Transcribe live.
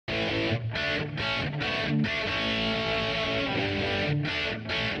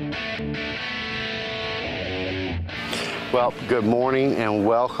Well, good morning and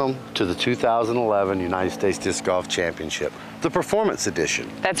welcome to the 2011 United States Disc Golf Championship, the Performance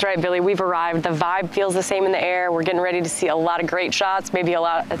Edition. That's right, Billy. We've arrived. The vibe feels the same in the air. We're getting ready to see a lot of great shots, maybe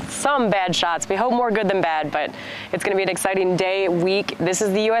some bad shots. We hope more good than bad, but it's going to be an exciting day, week. This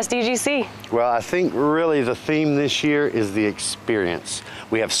is the USDGC. Well, I think really the theme this year is the experience.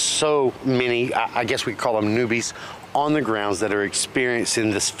 We have so many, I guess we call them newbies, on the grounds that are experiencing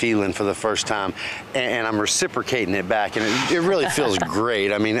this feeling for the first time, and I'm reciprocating it back, and it really feels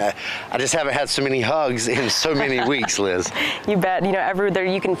great. I mean, I just haven't had so many hugs in so many weeks, Liz. You bet. You know, everywhere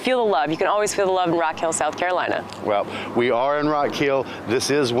you can feel the love. You can always feel the love in Rock Hill, South Carolina. Well, we are in Rock Hill. This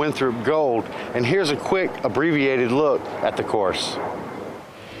is Winthrop Gold, and here's a quick abbreviated look at the course.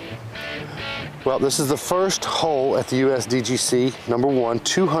 Well, this is the first hole at the USDGC, number 1,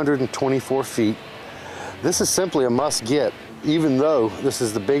 224 feet. This is simply a must-get, even though this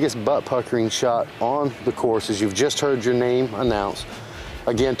is the biggest butt-puckering shot on the course, as you've just heard your name announced.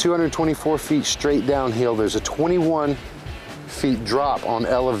 Again, 224 feet straight downhill. There's a 21 feet drop on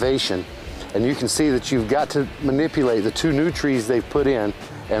elevation, and you can see that you've got to manipulate the 2 new trees they've put in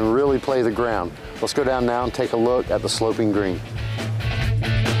and really play the ground. Let's go down now and take a look at the sloping green.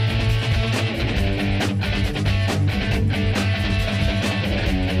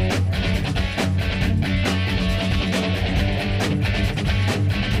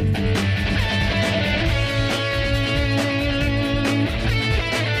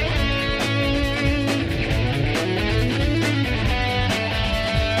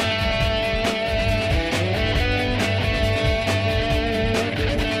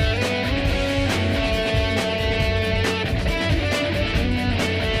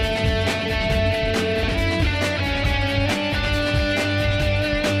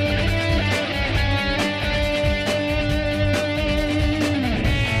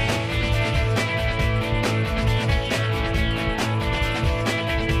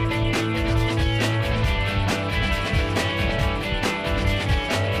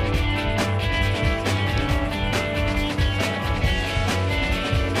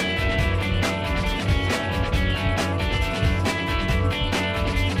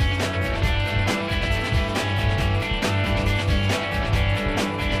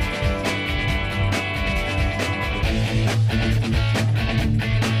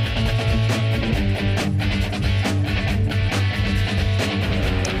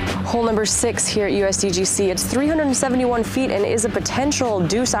 Hole number 6 here at USDGC. It's 371 feet and is a potential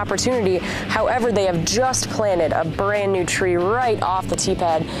deuce opportunity. However, they have just planted a brand new tree right off the tee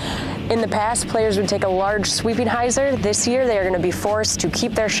pad. In the past, players would take a large sweeping hyzer. This year, they are going to be forced to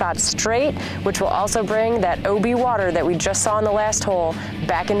keep their shots straight, which will also bring that OB water that we just saw in the last hole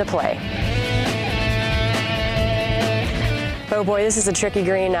back into play. Oh boy, this is a tricky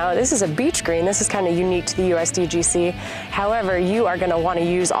green now. This is a beach green. This is kind of unique to the USDGC. However, you are going to want to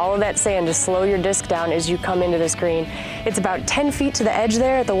use all of that sand to slow your disc down as you come into this green. It's about 10 feet to the edge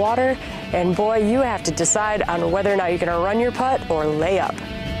there at the water, and boy, you have to decide on whether or not you're going to run your putt or lay up.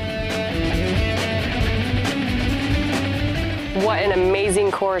 What an amazing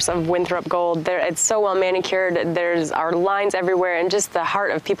course of Winthrop Gold. It's so well manicured. There's our lines everywhere, and just the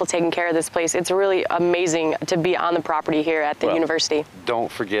heart of people taking care of this place. It's really amazing to be on the property here at the university. Don't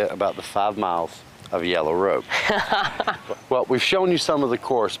forget about the 5 miles of yellow rope. Well, we've shown you some of the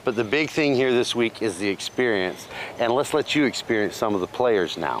course, but the big thing here this week is the experience, and let's let you experience some of the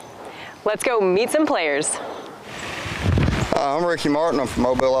players now. Let's go meet some players. I'm Ricky Martin. I'm from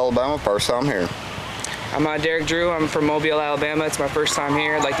Mobile, Alabama. First time here. I'm Derek Drew. I'm from Mobile, Alabama. It's my first time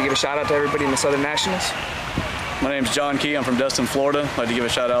here. I'd like to give a shout out to everybody in the Southern Nationals. My name's John Key. I'm from Destin, Florida. I'd like to give a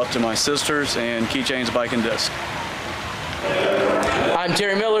shout out to my sisters and Keychains Bike and Disc. I'm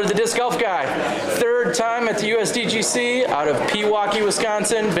Terry Miller, the Disc Golf Guy. 3rd time at the USDGC out of Pewaukee,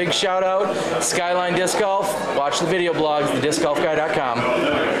 Wisconsin. Big shout out, Skyline Disc Golf. Watch the video blogs, thediscgolfguy.com.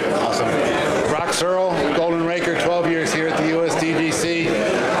 Awesome. Brock Searle, Golden Raker, 12 years here at the USDGC,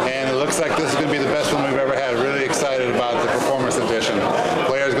 and it looks like this is going to be the best one we've ever had. Really excited about the Performance Edition.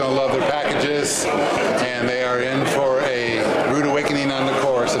 Players are going to love their packages, and they are in for a rude awakening on the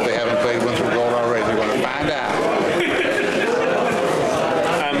course if they haven't played Winthrop Gold already. They're going to find out.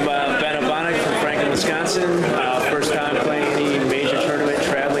 Wisconsin, first time playing any major tournament,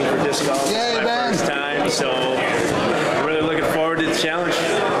 traveling for disc golf. Yay, my man. First time, so I'm really looking forward to the challenge.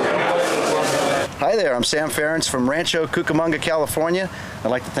 Hi there, I'm Sam Ferentz from Rancho Cucamonga, California. I'd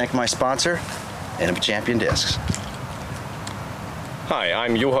like to thank my sponsor, NF Champion Discs. Hi,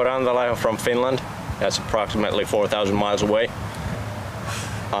 I'm Juho Rantala from Finland. That's approximately 4,000 miles away.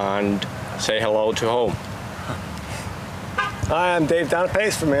 And say hello to home. Hi, I'm Dave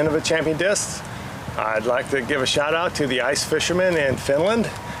Donapace from NF Champion Discs. I'd like to give a shout out to the ice fishermen in Finland.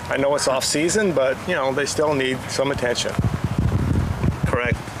 I know it's off season, but you know, they still need some attention.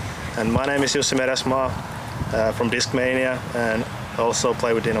 Correct. And my name is Jussi Meresmaa from Discmania and also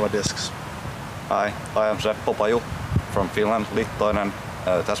play with Dynamo Discs. Hi, I am Seppo Paju from Finland, Littoinen.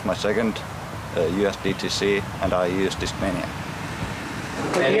 That's my second USDGC and I use Discmania.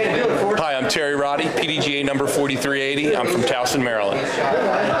 Hi, I'm Terry Roddy, PDGA number 4380. I'm from Towson, Maryland.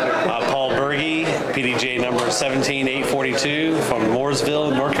 Paul Berge, PDGA number 17842 from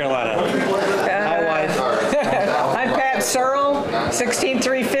Mooresville, North Carolina. Hi, wife. I'm Pat Searle,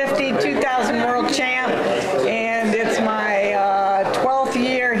 16350, 2000 world champ, and it's my 12th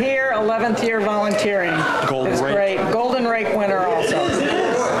year here, 11th year volunteering. It's great. Golden Rake winner also.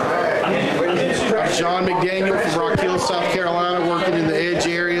 John McDaniel from Rock Hill, South Carolina, working in the Edge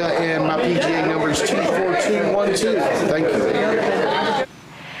area, and my PGA number is 24212. Thank you.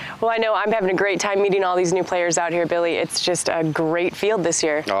 Well, I know I'm having a great time meeting all these new players out here, Billy. It's just a great field this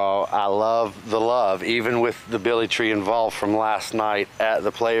year. Oh, I love the love, even with the Billy Tree involved from last night at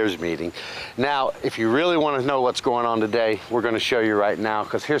the players meeting. Now, if you really want to know what's going on today, we're going to show you right now,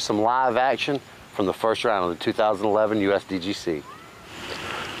 because here's some live action from the first round of the 2011 USDGC.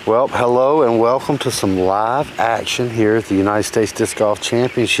 Well, hello and welcome to some live action here at the United States Disc Golf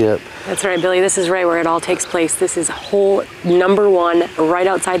Championship. That's right, Billy. This is right where it all takes place. This is hole number 1, right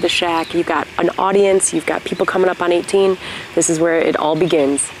outside the shack. You've got an audience. You've got people coming up on 18. This is where it all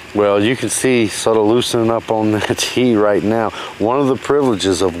begins. Well, you can see sort of loosening up on that tee right now. One of the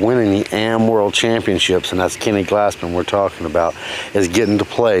privileges of winning the AM World Championships, and that's Kenny Glassman we're talking about, is getting to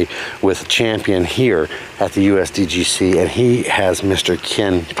play with a champion here at the USDGC, and he has Mr.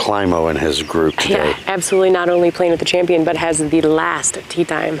 Ken Climo in his group today. Yeah, absolutely. Not only playing with the champion, but has the last tee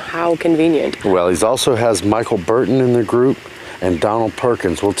time. How convenient. Well, he also has Michael Burton in the group and Donald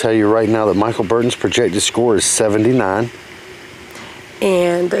Perkins. We'll tell you right now that Michael Burton's projected score is 79.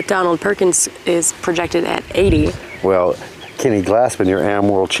 And Donald Perkins is projected at 80. Well, Kenny Glassman, your AM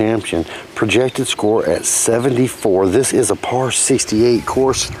World Champion, projected score at 74. This is a par 68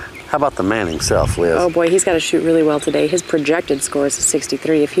 course. How about the man himself, Liz? Oh boy, he's got to shoot really well today. His projected score is a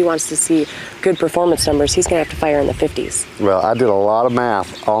 63. If he wants to see good performance numbers, he's going to have to fire in the 50s. Well, I did a lot of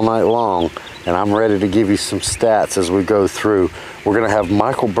math all night long, and I'm ready to give you some stats as we go through. We're going to have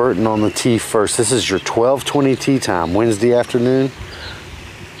Michael Burton on the tee first. This is your 12:20 tee time, Wednesday afternoon.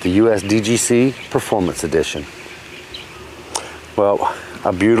 The USDGC Performance Edition. Well,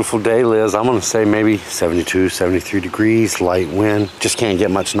 a beautiful day, Liz. I'm gonna say maybe 72, 73 degrees, light wind. Just can't get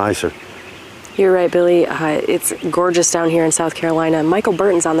much nicer. You're right, Billy. It's gorgeous down here in South Carolina. Michael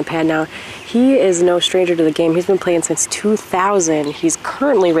Burton's on the pad now. He is no stranger to the game. He's been playing since 2000. He's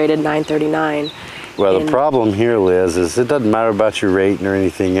currently rated 939. Well, the problem here, Liz, is it doesn't matter about your rating or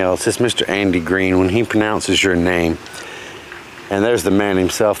anything else. It's Mr. Andy Green. When he pronounces your name, and there's the man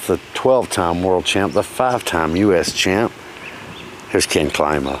himself, the 12-time world champ, the 5-time U.S. champ. Here's Ken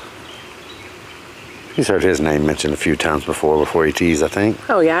Climo. He's heard his name mentioned a few times before he tees, I think.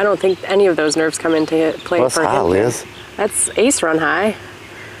 Oh yeah, I don't think any of those nerves come into play for him. High, Liz? That's ace run high.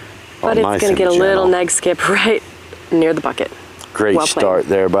 But oh, it's nice going to get a gentle. little neg skip right near the bucket. Great well start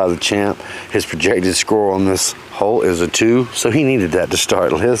there by the champ. His projected score on this hole is a 2, so he needed that to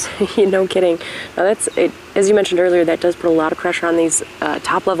start, Liz. No kidding. Now that's it. As you mentioned earlier, that does put a lot of pressure on these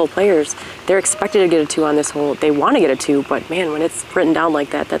top-level players. They're expected to get a 2 on this hole. They want to get a 2, but man, when it's written down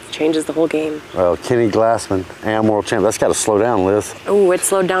like that, that changes the whole game. Well, Kenny Glassman, AM World Champ, that's got to slow down, Liz. Oh, it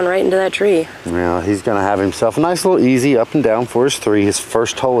slowed down right into that tree. Well, he's going to have himself a nice little easy up and down for his 3. His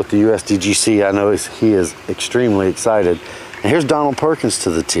first hole at the USDGC. I know he is extremely excited. And here's Donald Perkins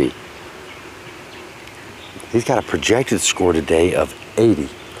to the tee. He's got a projected score today of 80.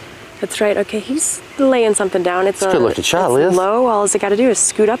 That's right. Okay, he's laying something down. It's a good-looking shot, Liz. Low. All he's got to do is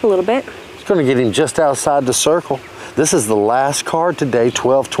scoot up a little bit. It's going to get him just outside the circle. This is the last card today,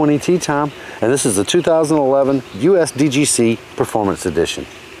 12:20 tee time, and this is the 2011 USDGC Performance Edition.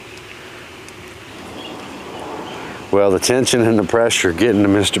 Well, the tension and the pressure getting to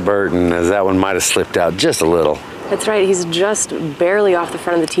Mr. Burton, as that one might have slipped out just a little. That's right. He's just barely off the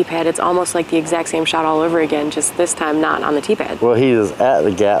front of the tee pad. It's almost like the exact same shot all over again, just this time not on the tee pad. Well, he is at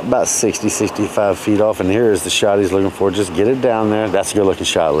the gap, about 60, 65 feet off, and here is the shot he's looking for. Just get it down there. That's a good-looking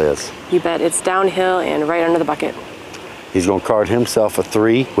shot, Liz. You bet. It's downhill and right under the bucket. He's going to card himself a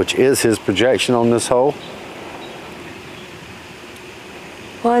 3, which is his projection on this hole.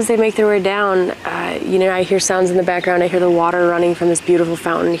 Well, as they make their way down, You know, I hear sounds in the background. I hear the water running from this beautiful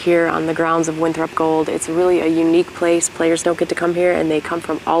fountain here on the grounds of Winthrop Gold. It's really a unique place. Players don't get to come here, and they come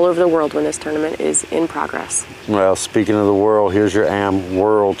from all over the world when this tournament is in progress. Well, speaking of the world, here's your AM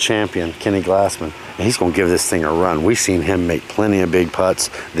world champion, Kenny Glassman. He's going to give this thing a run. We've seen him make plenty of big putts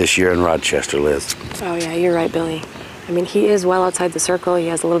this year in Rochester, Liz. Oh, yeah, you're right, Billy. I mean, he is well outside the circle. He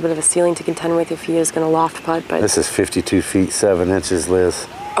has a little bit of a ceiling to contend with if he is going to loft putt, but... This is 52 feet, 7 inches, Liz.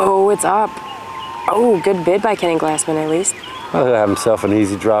 Oh, it's up. Oh, good bid by Kenny Glassman, at least. Well, he'll have himself an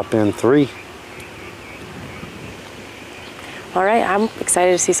easy drop-in 3. All right, I'm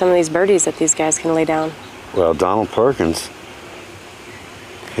excited to see some of these birdies that these guys can lay down. Well, Donald Perkins,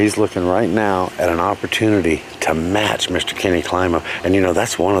 he's looking right now at an opportunity to match Mr. Kenny Climo. And you know,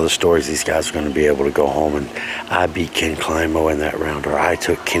 that's one of the stories these guys are going to be able to go home and I beat Ken Climo in that round, or I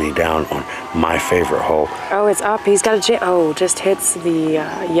took Kenny down on my favorite hole. Oh, it's up. He's got a chance. Oh, just hits the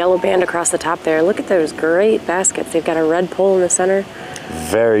yellow band across the top there. Look at those great baskets. They've got a red pole in the center.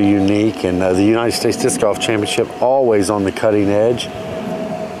 Very unique, and the United States Disc Golf Championship always on the cutting edge.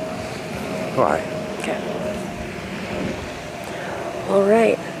 All right. Okay. All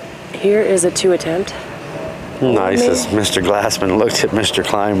right. Here is a 2 attempt. Nice, as Mr. Glassman looked at Mr.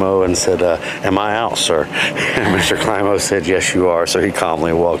 Climo and said, am I out, sir? And Mr. Climo said, yes, you are. So he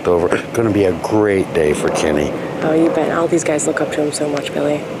calmly walked over. Going to be a great day for Kenny. Oh, you bet. All these guys look up to him so much,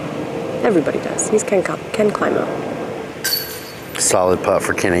 Billy. Everybody does. He's Ken Climo. Solid putt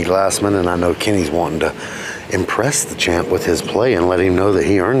for Kenny Glassman, and I know Kenny's wanting to impress the champ with his play and let him know that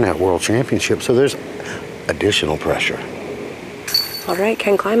he earned that world championship. So there's additional pressure. All right,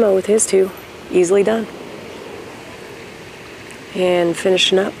 Ken Climo with his 2. Easily done. And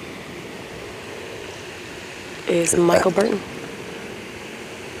finishing up is Michael Burton.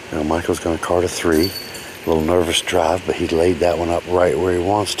 Now Michael's going to cart a 3. A little nervous drive, but he laid that one up right where he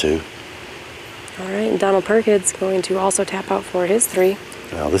wants to. All right, and Donald Perkins going to also tap out for his 3.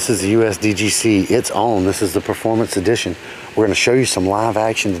 Now this is the USDGC. It's on. This is the Performance Edition. We're going to show you some live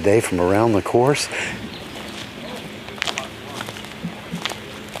action today from around the course.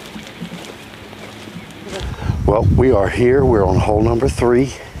 Well, we are here. We're on hole number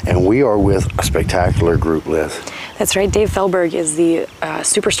 3, and we are with a spectacular group, Liz. That's right. Dave Feldberg is the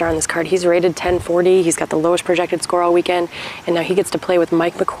superstar on this card. He's rated 1040. He's got the lowest projected score all weekend, and now he gets to play with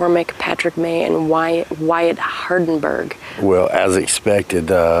Mike McCormick, Patrick May, and Wyatt Hardenberg. Well, as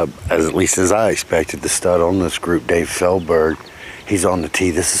expected, at least as I expected, the stud on this group, Dave Feldberg, he's on the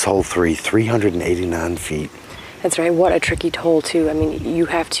tee. This is hole 3, 389 feet. That's right. What a tricky hole, too. I mean, you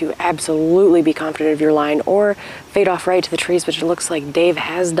have to absolutely be confident of your line or fade off right to the trees, which it looks like Dave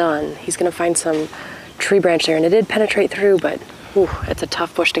has done. He's going to find some tree branch there, and it did penetrate through, but whew, it's a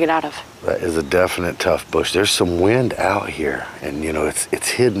tough bush to get out of. That is a definite tough bush. There's some wind out here, and you know, it's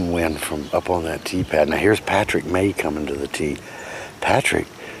hidden wind from up on that tee pad. Now here's Patrick May coming to the tee. Patrick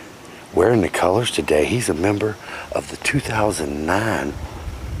wearing the colors today. He's a member of the 2009.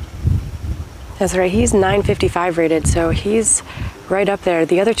 That's right. He's 955 rated, so he's right up there.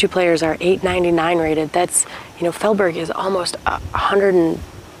 The other 2 players are 899 rated. That's, you know, Feldberg is almost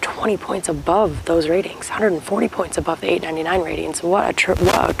 120 points above those ratings, 140 points above the 899 ratings. What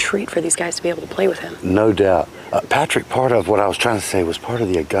a treat for these guys to be able to play with him. No doubt. Patrick, part of what I was trying to say was part of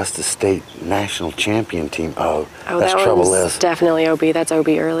the Augusta State National Champion team. Oh, that's that trouble, one's Liz. Definitely OB. That's OB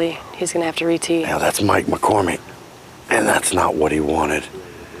early. He's going to have to re-tee. Now that's Mike McCormick, and that's not what he wanted.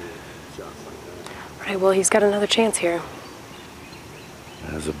 Right, well, he's got another chance here.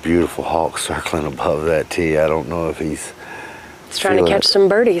 There's a beautiful hawk circling above that tee. I don't know if he's trying to catch some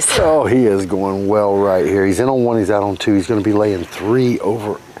birdies. Oh, he is going well right here. He's in on 1, he's out on 2. He's going to be laying 3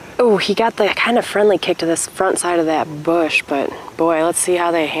 over. Oh, he got the kind of friendly kick to this front side of that bush, but boy, let's see how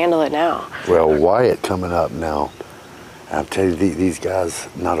they handle it now. Well, Wyatt coming up now. I'll tell you, these guys,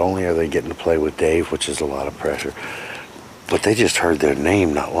 not only are they getting to play with Dave, which is a lot of pressure, but they just heard their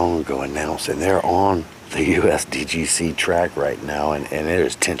name not long ago announced, and they're on the USDGC track right now, and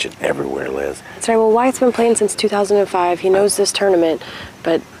there's tension everywhere, Liz. That's right. Well, Wyatt's been playing since 2005. He knows this tournament,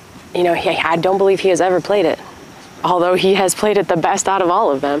 but, you know, I don't believe he has ever played it, although he has played it the best out of all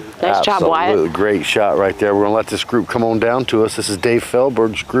of them. Nice job, Wyatt. Absolutely great shot right there. We're going to let this group come on down to us. This is Dave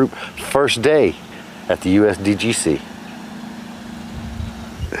Feldberg's group, first day at the USDGC.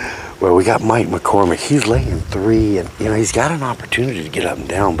 Well, we got Mike McCormick. He's laying 3, and you know he's got an opportunity to get up and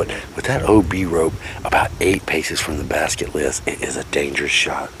down, but with that OB rope about 8 paces from the basket, Liz, it is a dangerous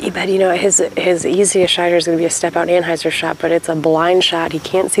shot. You bet. You know his easiest shot is going to be a step out Anheuser shot, but it's a blind shot. He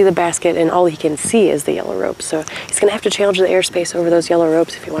can't see the basket, and all he can see is the yellow rope. So he's going to have to challenge the airspace over those yellow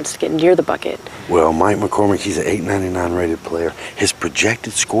ropes if he wants to get near the bucket. Well, Mike McCormick, he's an 899 rated player. His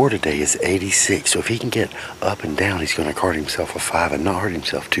projected score today is 86. So if he can get up and down, he's going to card himself a 5 and not hurt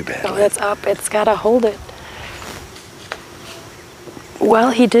himself too bad. Oh, that's up. It's got to hold it.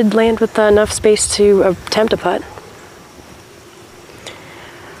 Well, he did land with enough space to attempt a putt.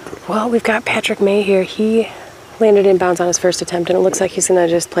 Well, we've got Patrick May here. He landed inbounds on his first attempt, and it looks like he's going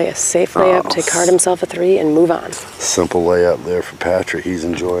to just play a safe layup to card himself a 3 and move on. Simple layup there for Patrick. He's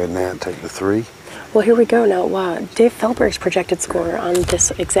enjoying that. Take the 3. Well, here we go now. Dave Feldberg's projected score on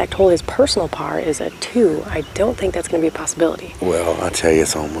this exact hole, his personal par, is a 2. I don't think that's going to be a possibility. Well, I tell you,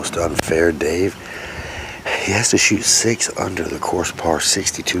 it's almost unfair, Dave. He has to shoot 6 under the course par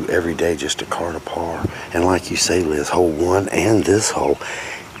 62 every day just to card a par. And like you say, Liz, hole 1 and this hole,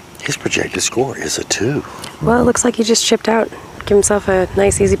 his projected score is a 2. Well, it looks like he just chipped out. Give himself a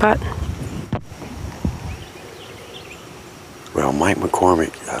nice, easy putt. Well, Mike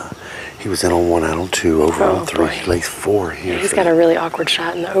McCormick, he was in on 1, out on 2, over on 3. He lays 4 here. He's got a really awkward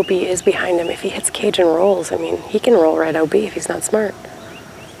shot, and the OB is behind him. If he hits Cajun rolls, I mean, he can roll right OB if he's not smart.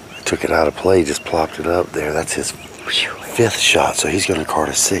 Took it out of play, just plopped it up there. That's his 5th shot, so he's going to card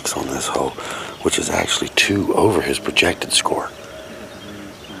a 6 on this hole, which is actually 2 over his projected score.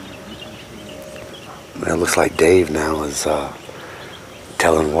 It looks like Dave now is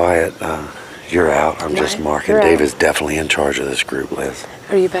telling Wyatt, you're out. I'm just marking. Dave is definitely in charge of this group, Liz.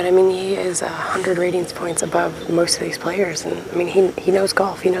 Oh, you bet. I mean, he is 100 ratings points above most of these players, and I mean, he knows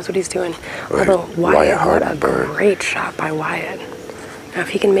golf. He knows what he's doing. Right. Although Wyatt, what a great shot by Wyatt. Now, if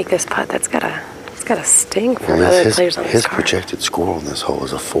he can make this putt, it's got to sting for other players on this His card. projected score on this hole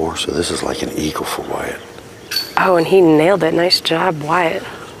is a 4, so this is like an eagle for Wyatt. Oh, and he nailed it. Nice job, Wyatt.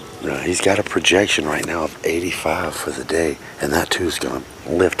 He's got a projection right now of 85 for the day, and that too is going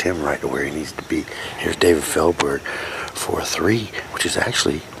to lift him right to where he needs to be. Here's David Feldberg for a 3, which is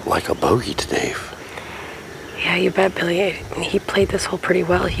actually like a bogey to Dave. Yeah, you bet, Billy. He played this hole pretty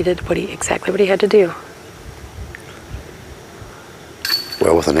well. He did exactly what he had to do.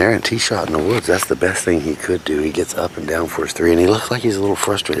 Well, with an errant tee shot in the woods, that's the best thing he could do. He gets up and down for his 3, and he looks like he's a little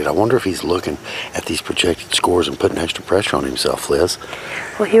frustrated. I wonder if he's looking at these projected scores and putting extra pressure on himself, Liz.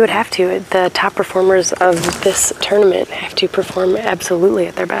 Well, he would have to. The top performers of this tournament have to perform absolutely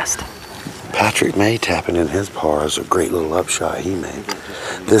at their best. Patrick May tapping in his par is a great little upshot he made.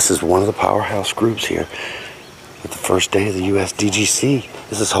 This is one of the powerhouse groups here at the first day of the USDGC.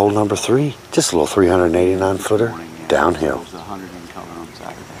 This is hole number 3, just a little 389-footer downhill.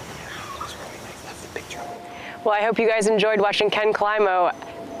 Well, I hope you guys enjoyed watching Ken Climo,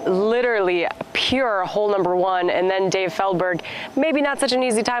 literally pure hole number 1, and then Dave Feldberg. Maybe not such an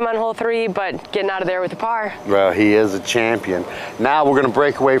easy time on hole 3, but getting out of there with a par. Well, he is a champion. Now we're going to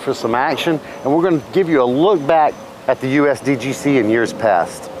break away for some action, and we're going to give you a look back at the USDGC in years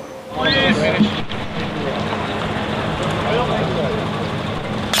past.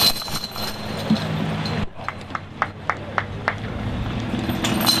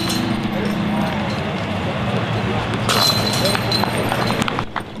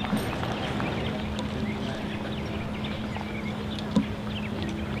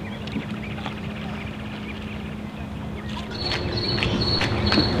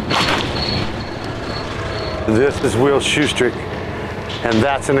 This is Will Schustrick, and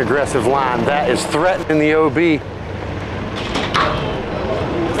that's an aggressive line. That is threatening the OB.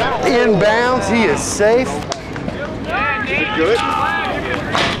 Inbounds, he is safe. Good.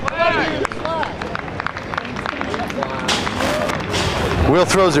 Will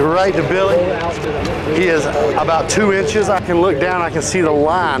throws it right to Billy. He is about 2 inches. I can look down, I can see the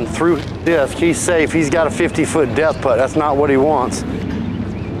line through his disc. He's safe. He's got a 50-foot depth putt. That's not what he wants.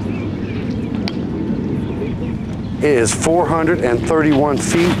 It is 431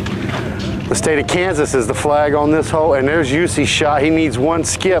 feet. The state of Kansas is the flag on this hole, and there's UC's shot. He needs 1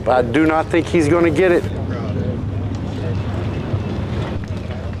 skip. I do not think he's going to get it.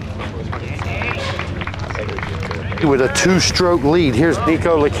 With a 2-stroke lead. Here's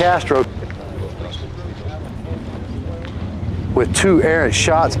Nico LeCastro with 2 errant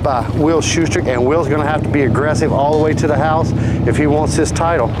shots by Will Schustrick, and Will's going to have to be aggressive all the way to the house if he wants this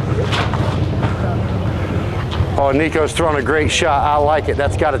title. Oh, Nico's throwing a great shot. I like it.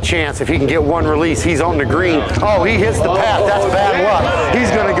 That's got a chance. If he can get 1 release, he's on the green. Oh, he hits the path. That's bad luck.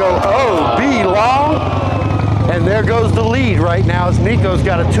 He's going to go OB long. And there goes the lead right now as Nico's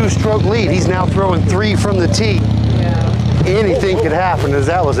got a 2-stroke lead. He's now throwing 3 from the tee. Anything could happen as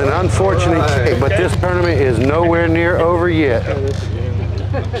that was an unfortunate kick, but this tournament is nowhere near over yet.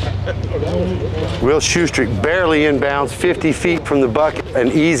 Will Schustrick barely inbounds, 50 feet from the bucket,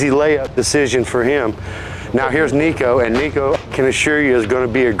 an easy layup decision for him. Now here's Nico, and Nico, can assure you, is going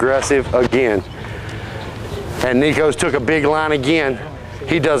to be aggressive again. And Nico's took a big line again.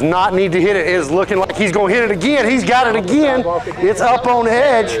 He does not need to hit it. It is looking like he's going to hit it again. He's got it again. It's up on the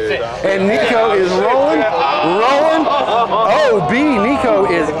edge, and Nico is rolling. Oh,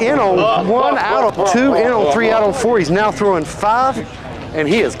 Nico is in on 1 out of 2, in on 3 out of 4. He's now throwing 5, and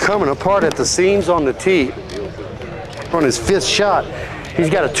he is coming apart at the seams on the tee. On his 5th shot, he's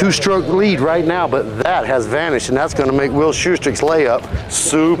got a 2-stroke lead right now, but that has vanished, and that's going to make Will Schustrick's layup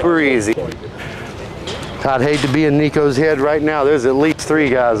super easy. I'd hate to be in Nico's head right now. There's at least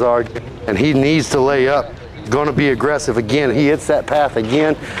 3 guys arguing, and he needs to lay up. Going to be aggressive again. He hits that path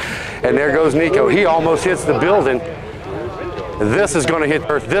again, and there goes Nico. He almost hits the building. This is going to hit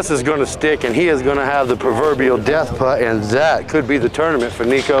earth. This is going to stick, and he is going to have the proverbial death putt, and that could be the tournament for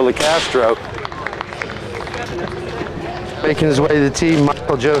Nico LeCastro. Making his way to the tee,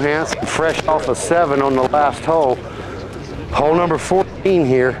 Michael Johansson, fresh off a 7 on the last hole. Hole number 14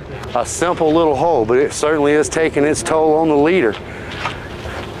 here. A simple little hole, but it certainly is taking its toll on the leader.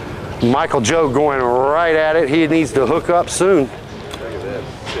 Michael Joe going right at it. He needs to hook up soon.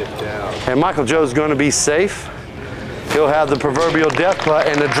 And Michael Joe's going to be safe. He'll have the proverbial death putt,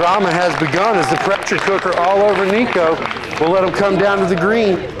 and the drama has begun as the pressure cooker all over Nico will let him come down to the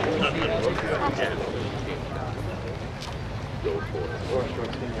green.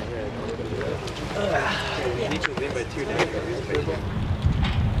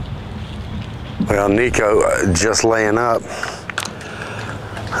 Well, Nico just laying up.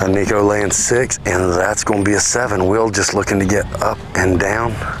 Nico laying 6, and that's going to be a 7. Will just looking to get up and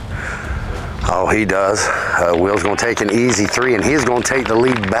down. Oh, he does. Will's going to take an easy 3, and he's going to take the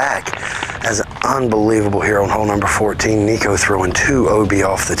lead back. As unbelievable here on hole number 14. Nico throwing 2 OB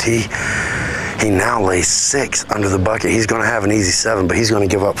off the tee. He now lays 6 under the bucket. He's going to have an easy 7, but he's going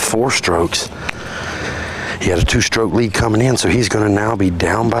to give up 4 strokes. He had a 2-stroke lead coming in, so he's going to now be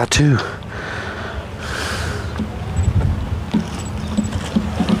down by 2.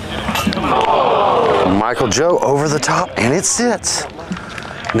 Michael Joe over the top, and it sits.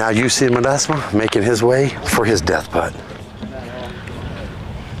 Now UC Medesma making his way for his death putt.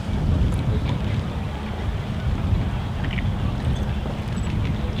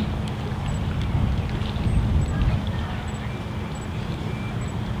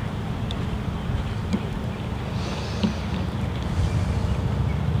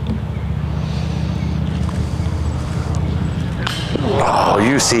 Oh,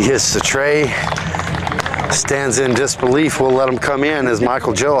 UC hits the tray. Stands in disbelief. We'll let him come in as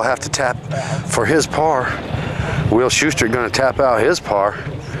Michael Joe will have to tap for his par. Will Schustrick going to tap out his par.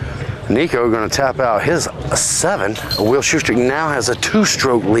 Nico going to tap out his 7. Will Schustrick now has a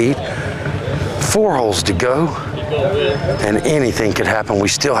 2-stroke lead. 4 holes to go. And anything could happen. We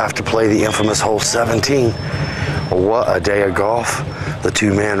still have to play the infamous hole 17. What a day of golf. The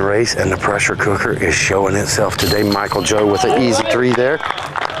 2-man race, and the pressure cooker is showing itself today. Michael Joe with an easy 3 there.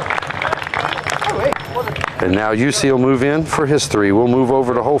 And now UC will move in for his 3. We'll move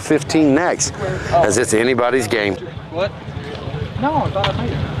over to hole 15 next, as it's anybody's game. What? No, I thought I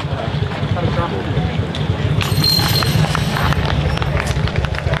made it.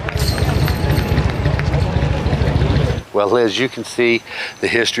 Well, as you can see, the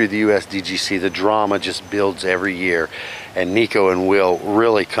history of the USDGC, the drama just builds every year. And Nico and Will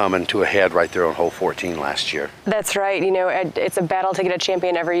really coming to a head right there on hole 14 last year. That's right. You know, it's a battle to get a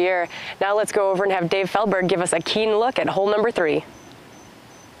champion every year. Now let's go over and have Dave Feldberg give us a keen look at hole number 3.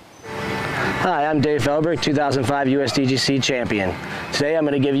 Hi, I'm Dave Feldberg, 2005 USDGC champion. Today I'm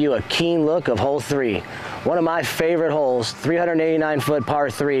going to give you a keen look of hole 3. One of my favorite holes, 389-foot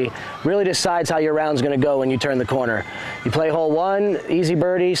par 3, really decides how your round's going to go when you turn the corner. You play hole 1, easy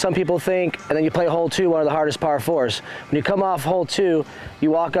birdie, some people think, and then you play hole 2, one of the hardest par 4s. When you come off hole 2,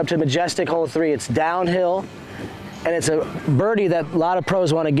 you walk up to majestic hole 3. It's downhill, and it's a birdie that a lot of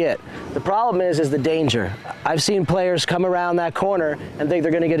pros want to get. The problem is the danger. I've seen players come around that corner and think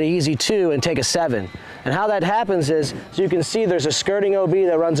they're going to get an easy 2 and take a 7. And how that happens is, as you can see, there's a skirting OB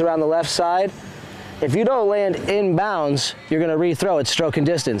that runs around the left side. If you don't land inbounds, you're going to rethrow at stroke and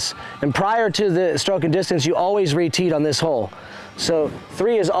distance. And prior to the stroke and distance, you always re-teed on this hole. So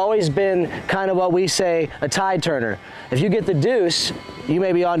 3 has always been kind of what we say a tide turner. If you get the deuce, you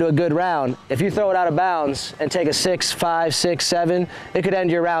may be onto a good round. If you throw it out of bounds and take a 6, 5, 6, 7, it could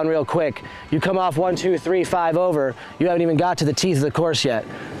end your round real quick. You come off 1, 2, 3, 5 over, you haven't even got to the teeth of the course yet.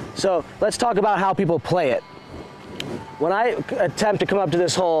 So let's talk about how people play it. When I attempt to come up to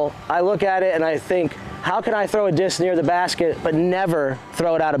this hole, I look at it and I think, how can I throw a disc near the basket but never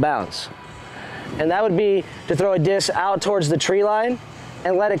throw it out of bounds? And that would be to throw a disc out towards the tree line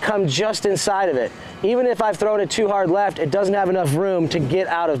and let it come just inside of it. Even if I've thrown it too hard left, it doesn't have enough room to get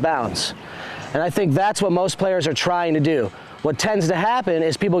out of bounds. And I think that's what most players are trying to do. What tends to happen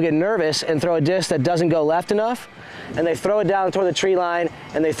is people get nervous and throw a disc that doesn't go left enough, and they throw it down toward the tree line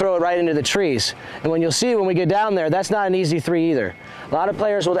and they throw it right into the trees. And when you'll see when we get down there, that's not an easy 3 either. A lot of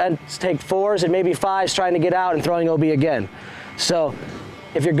players will take 4s and maybe 5s trying to get out and throwing OB again. So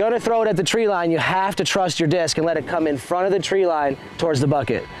if you're going to throw it at the tree line, you have to trust your disc and let it come in front of the tree line towards the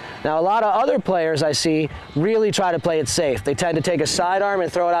bucket. Now, a lot of other players I see really try to play it safe. They tend to take a sidearm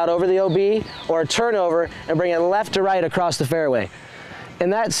and throw it out over the OB, or a turnover and bring it left to right across the fairway.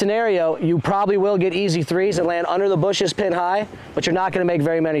 In that scenario, you probably will get easy 3s and land under the bushes pin high, but you're not going to make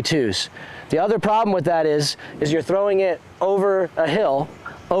very many 2s. The other problem with that is you're throwing it over a hill,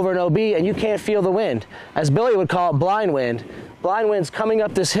 over an OB, and you can't feel the wind. As Billy would call it, blind wind. Blind wind's coming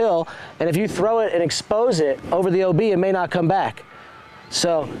up this hill, and if you throw it and expose it over the OB, it may not come back.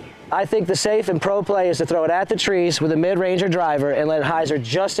 So I think the safe and pro play is to throw it at the trees with a mid-range or driver and let it hyzer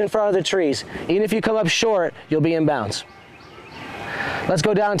just in front of the trees. Even if you come up short, you'll be in bounds. Let's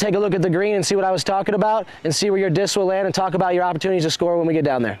go down and take a look at the green and see what I was talking about and see where your disc will land and talk about your opportunities to score when we get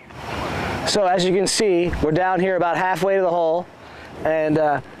down there. So as you can see, we're down here about halfway to the hole, and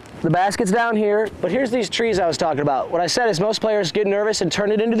the basket's down here, but here's these trees I was talking about. What I said is most players get nervous and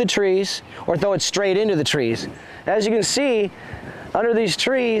turn it into the trees or throw it straight into the trees. As you can see, under these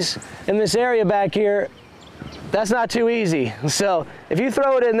trees in this area back here, that's not too easy. So if you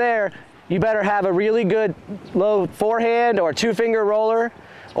throw it in there, you better have a really good low forehand or 2-finger roller,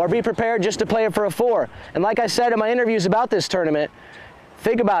 or be prepared just to play it for a 4. And like I said in my interviews about this tournament,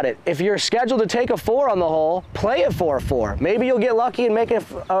 think about it. If you're scheduled to take a 4 on the hole, play it for a 4. Maybe you'll get lucky and make it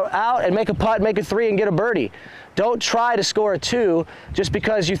out and make a putt, make a 3 and get a birdie. Don't try to score a 2 just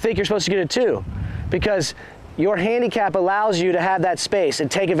because you think you're supposed to get a 2, because your handicap allows you to have that space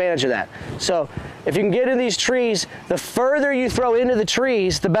and take advantage of that. So if you can get in these trees, the further you throw into the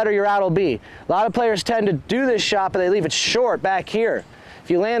trees, the better your out will be. A lot of players tend to do this shot, but they leave it short back here.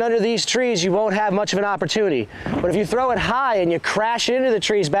 If you land under these trees, you won't have much of an opportunity. But if you throw it high and you crash into the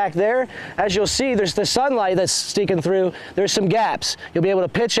trees back there, as you'll see, there's the sunlight that's sneaking through. There's some gaps. You'll be able to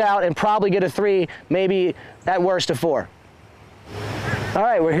pitch out and probably get a 3, maybe at worst a 4. All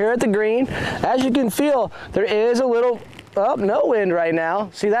right, we're here at the green. As you can feel, there is a little, no wind right now.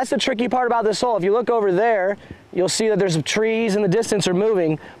 See, that's the tricky part about this hole. If you look over there, you'll see that there's some trees in the distance are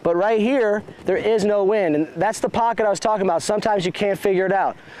moving, but right here, there is no wind. And that's the pocket I was talking about. Sometimes you can't figure it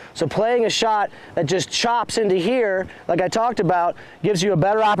out. So playing a shot that just chops into here, like I talked about, gives you a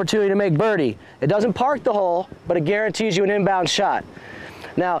better opportunity to make birdie. It doesn't park the hole, but it guarantees you an inbound shot.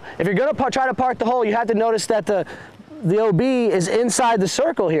 Now, if you're gonna try to park the hole, you have to notice that the OB is inside the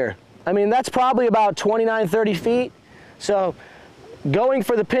circle here. I mean, that's probably about 29, 30 feet. So going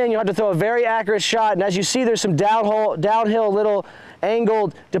for the pin, you have to throw a very accurate shot. And as you see, there's some downhill little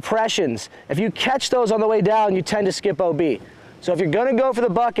angled depressions. If you catch those on the way down, you tend to skip OB. So if you're gonna go for the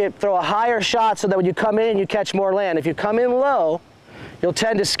bucket, throw a higher shot so that when you come in, you catch more land. If you come in low, you'll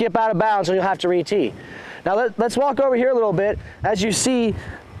tend to skip out of bounds and you'll have to re-tee. Now let's walk over here a little bit. As you see,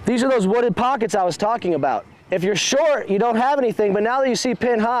 these are those wooded pockets I was talking about. If you're short, you don't have anything, but now that you see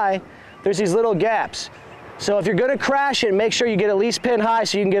pin high, there's these little gaps. So if you're gonna crash it, make sure you get at least pin high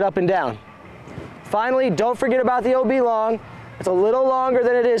so you can get up and down. Finally, don't forget about the OB long. It's a little longer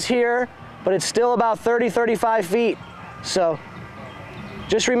than it is here, but it's still about 30, 35 feet. So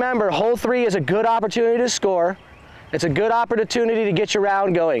just remember, hole 3 is a good opportunity to score. It's a good opportunity to get your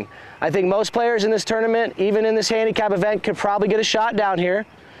round going. I think most players in this tournament, even in this handicap event, could probably get a shot down here.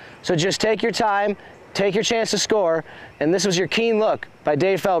 So just take your time, take your chance to score, and this was your Keen Look by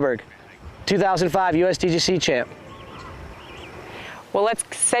Dave Fehlberg, 2005 USDGC champ. Well, let's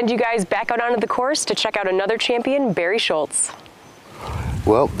send you guys back out onto the course to check out another champion, Barry Schultz.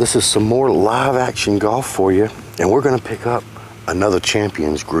 Well, this is some more live action golf for you, and we're going to pick up another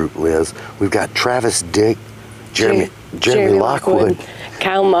champions group, Liz. We've got Travis Dick, Jeremy Lockwood,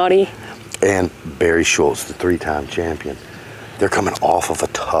 Kyle Motti, and Barry Schultz, the 3-time champion. They're coming off of a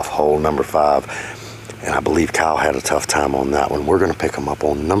tough hole, number 5. And I believe Kyle had a tough time on that one. We're going to pick him up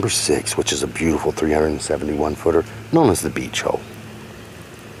on number 6, which is a beautiful 371 footer known as the beach hole.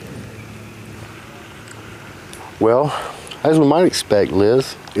 Well, as we might expect,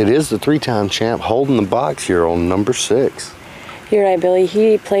 Liz, it is the 3-time champ holding the box here on number 6. You're right, Billy.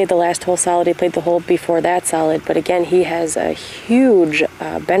 He played the last hole solid. He played the hole before that solid. But again, he has a huge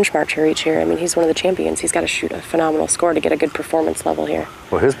benchmark to reach here. I mean, he's one of the champions. He's got to shoot a phenomenal score to get a good performance level here.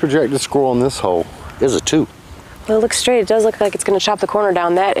 Well, his projected score on this hole is a 2. Well, it looks straight. It does look like it's going to chop the corner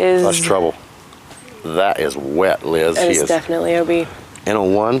down. That's trouble. That is wet, Liz. That is definitely OB. In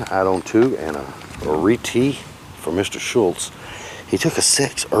on 1, out on 2, and a re-tee for Mr. Schultz. He took a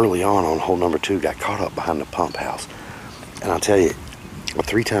 6 early on hole number 2, got caught up behind the pump house. And I'll tell you, a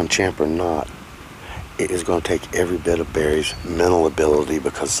 3-time champ or not, it is going to take every bit of Barry's mental ability,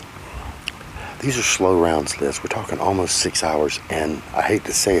 because these are slow rounds, Liz. We're talking almost 6 hours, and I hate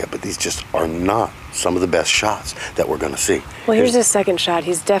to say it, but these just are not some of the best shots that we're going to see. Well, here's his second shot.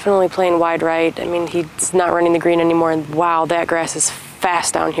 He's definitely playing wide right. I mean, he's not running the green anymore, and wow, that grass is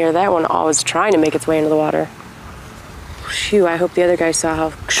fast down here. That one always trying to make its way into the water. Phew, I hope the other guys saw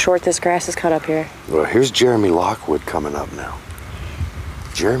how short this grass is cut up here. Well, here's Jeremy Lockwood coming up now.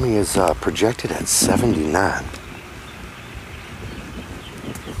 Jeremy is projected at 79.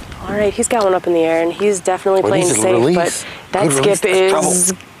 All right, he's got one up in the air, and he's definitely playing safe, but that skip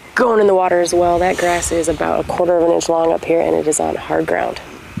is going in the water as well. That grass is about 1/4 of an inch long up here, and it is on hard ground.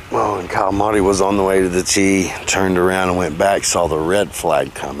 Well, and Kyle Motti was on the way to the tee, turned around and went back, saw the red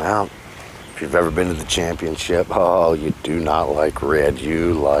flag come out. If you've ever been to the championship, oh, you do not like red,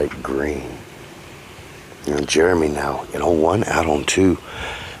 you like green. You know, Jeremy now, in on 1, out on 2.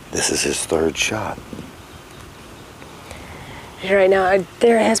 This is his 3rd shot. Right now,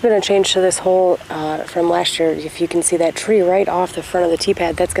 there has been a change to this hole from last year. If you can see that tree right off the front of the tee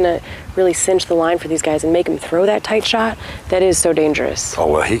pad, that's going to really cinch the line for these guys and make them throw that tight shot. That is so dangerous. Oh,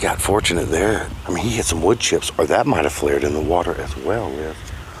 well, he got fortunate there. I mean, he hit some wood chips, or that might have flared in the water as well, Liz.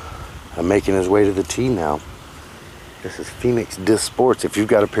 Making his way to the tee now. This is Phoenix Disc Sports. If you've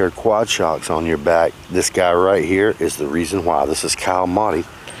got a pair of quad shocks on your back, this guy right here is the reason why. This is Kyle Motti.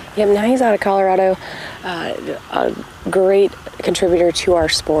 Yep, now he's out of Colorado. A great contributor to our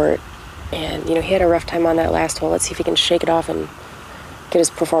sport. And, you know, he had a rough time on that last hole. Let's see if he can shake it off and get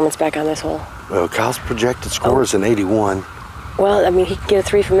his performance back on this hole. Well, Kyle's projected score is an 81. Well, I mean, he could get a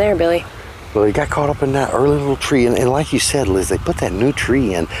 3 from there, Billy. Well, he got caught up in that early little tree, and like you said, Liz, they put that new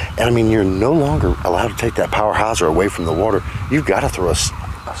tree in, and I mean, you're no longer allowed to take that power hauser away from the water. You've got to throw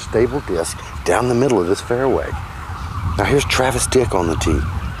a stable disc down the middle of this fairway. Now here's Travis Dick on the tee.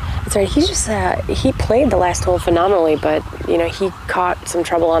 That's right. He just he played the last hole phenomenally, but you know, he caught some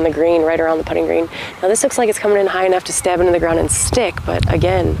trouble on the green, right around the putting green. Now this looks like it's coming in high enough to stab into the ground and stick, but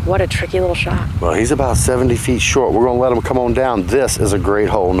again, what a tricky little shot. Well, he's about 70 feet short. We're going to let him come on down. This is a great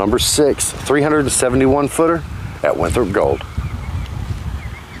hole, number 6, 371 footer at Winthrop Gold.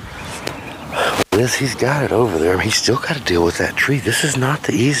 Liz, he's got it over there. I mean, he's still got to deal with that tree. This is not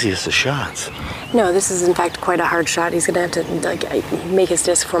the easiest of shots. No, this is in fact quite a hard shot. He's going to have to make his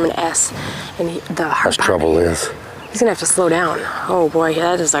disc form an S. And That's trouble, Liz. He's going to have to slow down. Oh boy,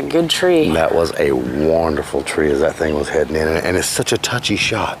 that is a good tree. That was a wonderful tree as that thing was heading in. And it's such a touchy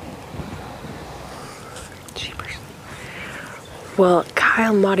shot. Jeepers. Well,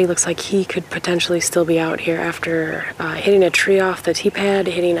 Kyle Motti looks like he could potentially still be out here after hitting a tree off the tee pad,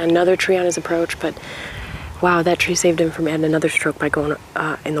 hitting another tree on his approach, but wow, that tree saved him from adding another stroke by going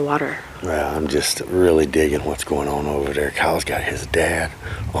in the water. Well, I'm just really digging what's going on over there. Kyle's got his dad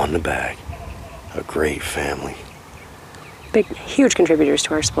on the back. A great family. Big, huge contributors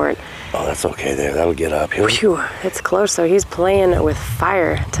to our sport. Oh, that's okay there. That'll get up. Phew, it's close, though. He's playing with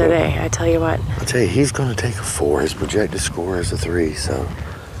fire today, I tell you what. I'll tell you, he's going to take a 4. His projected score is a 3, so.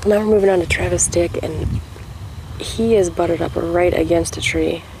 Now we're moving on to Travis Dick, and he is butted up right against a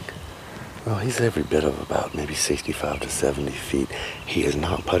tree. Well, he's every bit of about maybe 65 to 70 feet. He is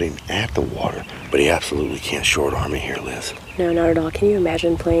not putting at the water, but he absolutely can't short arm it here, Liz. No, not at all. Can you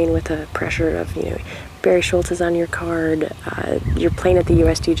imagine playing with the pressure of, you know, Barry Schultz is on your card. You're playing at the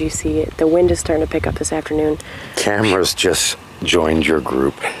USDGC. The wind is starting to pick up this afternoon. Cameras just joined your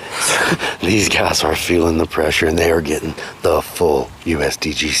group. These guys are feeling the pressure, and they are getting the full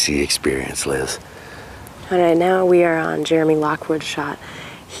USDGC experience, Liz. All right, now we are on Jeremy Lockwood's shot.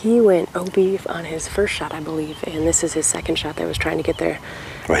 He went OB on his first shot, I believe, and this is his second shot that was trying to get there.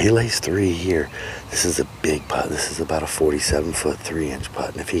 Well, he lays 3 here. This is a big putt. This is about a 47-foot, 3-inch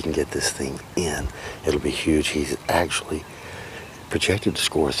putt, and if he can get this thing in, it'll be huge. He's actually projected to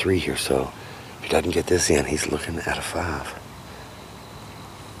score a 3 here, so if he doesn't get this in, he's looking at a 5.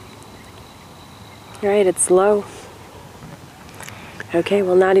 All right, it's low. Okay,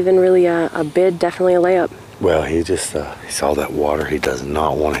 well, not even really a bid, definitely a layup. Well, he just, he saw that water. He does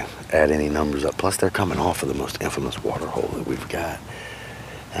not want to add any numbers up. Plus, they're coming off of the most infamous water hole that we've got.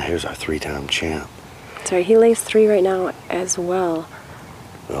 Now, here's our 3-time champ. Sorry, he lays 3 right now as well.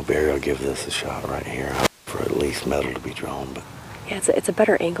 Well, Barry will give this a shot right here for at least metal to be drawn. But yeah, it's a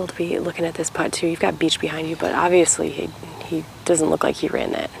better angle to be looking at this putt, too. You've got beach behind you, but obviously he doesn't look like he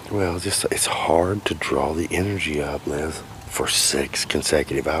ran that. well, just it's hard to draw the energy up, Liz, for 6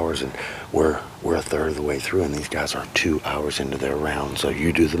 consecutive hours, and we're a third of the way through, and these guys are 2 hours into their round, so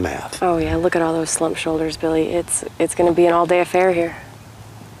you do the math. Oh, yeah, look at all those slump shoulders, Billy. It's going to be an all-day affair here.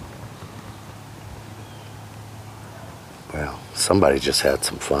 Well, somebody just had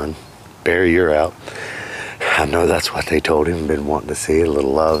some fun. Barry, you're out. I know that's what they told him. Been wanting to see a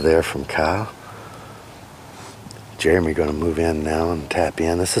little love there from Kyle. Jeremy going to move in now and tap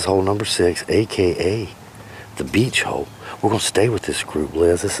in. This is hole number 6, a.k.a. the beach hole. We're going to stay with this group,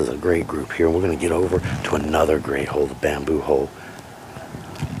 Liz. This is a great group here. And we're going to get over to another great hole, the bamboo hole.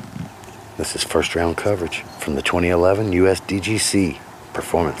 This is first round coverage from the 2011 USDGC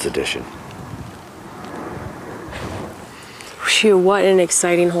Performance Edition. Phew, what an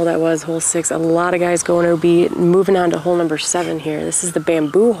exciting hole that was, hole 6. A lot of guys going OB. Moving on to hole number 7 here. This is the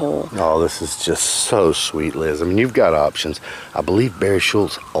bamboo hole. Oh, this is just so sweet, Liz. I mean, you've got options. I believe Barry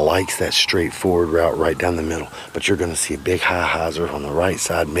Schultz likes that straightforward route right down the middle, but you're going to see a big high hyzer on the right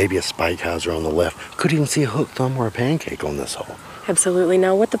side, maybe a spike hyzer on the left. Could even see a hook thumb or a pancake on this hole. Absolutely.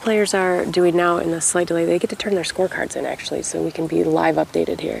 Now, what the players are doing now in the slight delay, they get to turn their scorecards in, actually, so we can be live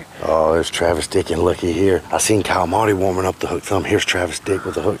updated here. Oh, there's Travis Dick and looky here. I seen Kyle Marty warming up the hook thumb. Here's Travis Dick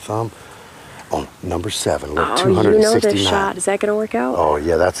with the hook thumb on number 7. Look, 269. You know this shot. Is that going to work out? Oh,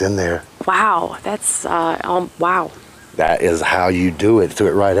 yeah, that's in there. Wow. That's, wow. That is how you do it. Threw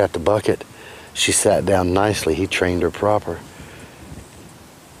it right at the bucket. She sat down nicely. He trained her proper.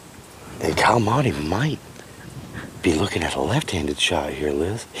 And Kyle Marty might be looking at a left-handed shot here,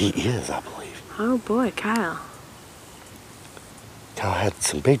 Liz. He is, I believe. Oh, boy, Kyle. Kyle had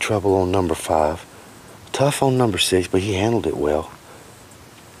some big trouble on number 5. Tough on number 6, but he handled it well.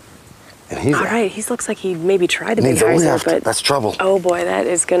 And he's all right. He looks like he maybe tried the big needs a hyzer, lift. but That's trouble. Oh, boy, that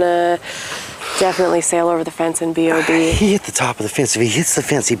is going to definitely sail over the fence and be OB. He hit the top of the fence. If he hits the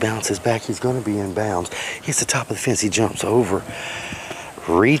fence, he bounces back. He's going to be in bounds. He hits the top of the fence. He jumps over.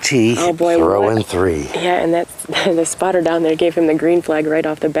 Re-tee, oh boy, throw in 3. Yeah, and that's the spotter down there gave him the green flag right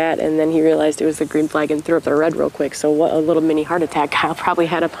off the bat, and then he realized it was the green flag and threw up the red real quick. So what a little mini heart attack Kyle probably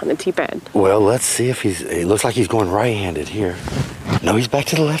had up on the tee pad. Well, let's see if it looks like he's going right-handed here. No, he's back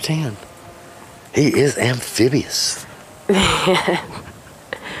to the left hand. He is amphibious.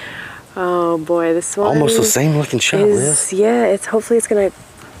 Oh boy, this one almost the same looking shot, Liz. Yeah, hopefully it's gonna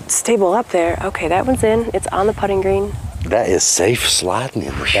stable up there. Okay, that one's in. It's on the putting green. That is safe sliding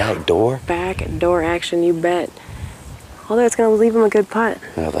in the back door. Back door action, you bet. Although it's going to leave him a good putt.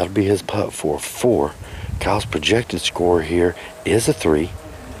 Now that'll be his putt for 4. Kyle's projected score here is a 3.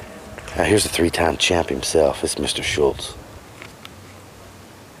 Now here's the 3-time champ himself. It's Mr. Schultz.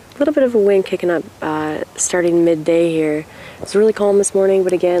 A little bit of a wind kicking up starting midday here. It's really calm this morning,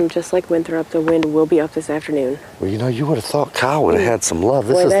 but again, just like Winthrop, the wind will be up this afternoon. Well, you know, you would have thought Kyle would have had some love.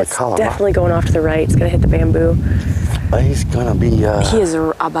 This Boy, is that's the Colorado. Definitely going off to the right. It's going to hit the bamboo. He's going to be... he is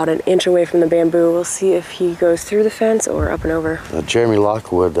about an inch away from the bamboo. We'll see if he goes through the fence or up and over. Jeremy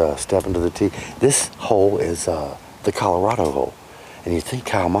Lockwood stepping to the tee. This hole is the Colorado hole. And you'd think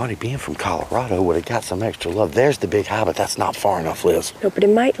Kyle Monty, being from Colorado, would have got some extra love. There's the big high, but that's not far enough, Liz. No, but it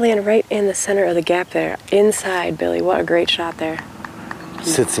might land right in the center of the gap there. Inside, Billy. What a great shot there.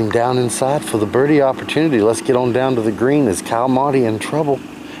 Sits him down inside for the birdie opportunity. Let's get on down to the green. Is Kyle Monty in trouble?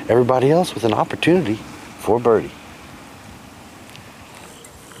 Everybody else with an opportunity for birdie.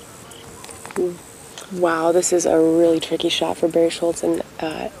 Wow, this is a really tricky shot for Barry Schultz and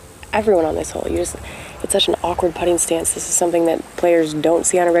everyone on this hole. It's such an awkward putting stance. This is something that players don't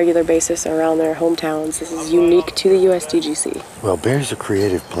see on a regular basis around their hometowns. This is unique to the USDGC. Well, Barry's a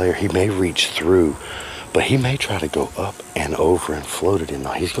creative player. He may reach through, but he may try to go up and over and float it in.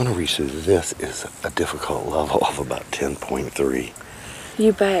 Now, he's going to reach through. This is a difficult level of about 10.3.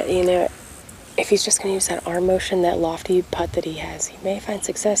 You bet, you know, if he's just going to use that arm motion, that lofty putt that he has, he may find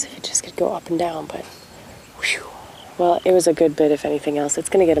success if he just could go up and down, but whew. Well, it was a good bid, if anything else. It's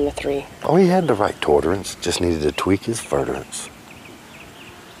going to get him a 3. Oh, he had the right tolerance, just needed to tweak his furtherance.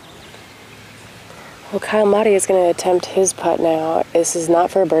 Well, Kyle Motti is going to attempt his putt now. This is not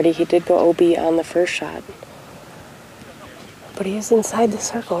for a birdie. He did go OB on the first shot. But he is inside the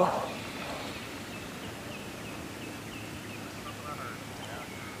circle.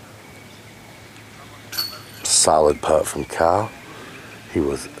 solid putt from Kyle. He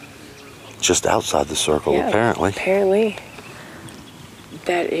was just outside the circle, Yeah, apparently. Apparently.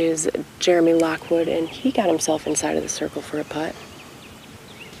 That is Jeremy Lockwood, and he got himself inside of the circle for a putt.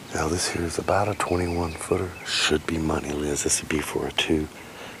 Now this here is about a 21-footer. Should be money, Liz. This would be for a 2.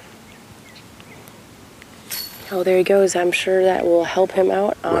 Oh, there he goes. I'm sure that will help him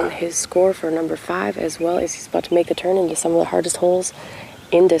out on his score for number 5, as well as he's about to make the turn into some of the hardest holes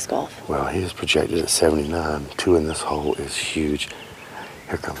in disc golf. Well, he is projected at 79. 2 in this hole is huge.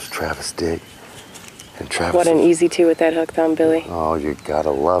 Here comes Travis Dick. And Travis, What an easy 2 with that hook thumb, Billy. oh, you gotta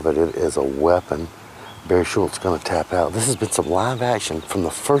love it. It is a weapon. Barry Schultz gonna tap out. This has been some live action from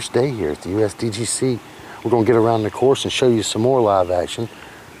the first day here at the USDGC. We're gonna get around the course and show you some more live action.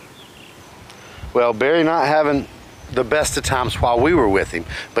 Well, Barry not having the best of times while we were with him,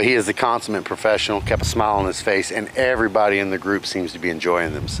 but he is the consummate professional, kept a smile on his face, and everybody in the group seems to be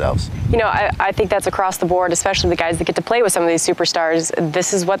enjoying themselves. You know, I think that's across the board, especially the guys that get to play with some of these superstars.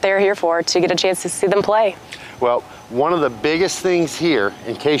 This is what they're here for, to get a chance to see them play. Well, one of the biggest things here,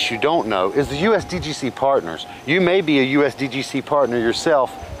 in case you don't know, is the USDGC partners. You may be a USDGC partner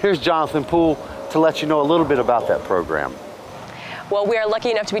yourself. Here's Jonathan Poole to let you know a little bit about that program. Well, we are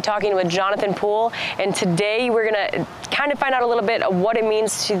lucky enough to be talking with Jonathan Poole, and today we're going to kind of find out a little bit of what it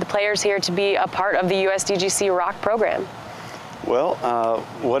means to the players here to be a part of the USDGC Rock program. Well,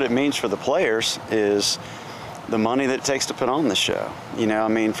 what it means for the players is the money that it takes to put on this show. You know, I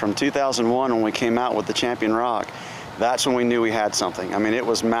mean, from 2001 when we came out with the Champion Rock, that's when we knew we had something. I mean, it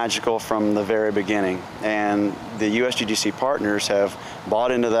was magical from the very beginning, and the USDGC partners have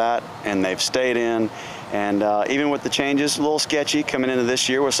bought into that, and they've stayed in. And even with the changes, a little sketchy coming into this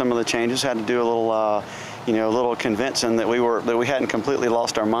year with some of the changes, had to do a little, you know, a little convincing that we hadn't completely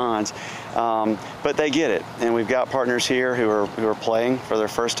lost our minds. But they get it, and we've got partners here who are playing for their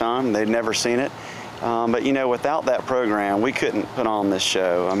first time. They'd never seen it, but you know, without that program, we couldn't put on this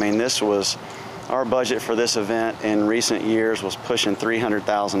show. I mean, this was our budget for this event in recent years was pushing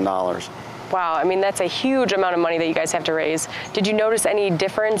 $300,000. Wow, I mean, that's a huge amount of money that you guys have to raise. Did you notice any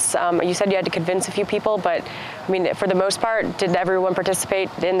difference? You said you had to convince a few people, but I mean, for the most part, did everyone participate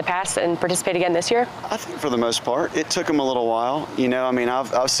in the past and participate again this year? I think for the most part, it took them a little while. You know, I mean,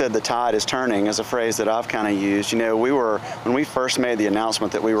 I've said the tide is turning as a phrase that I've kind of used. You know, when we first made the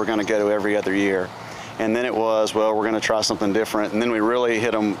announcement that we were going to go to every other year, and then it was, well, we're going to try something different, and then we really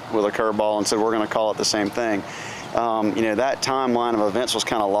hit them with a curveball and said we're going to call it the same thing. You know, that timeline of events was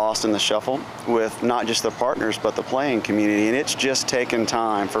kind of lost in the shuffle with not just the partners but the playing community, and it's just taken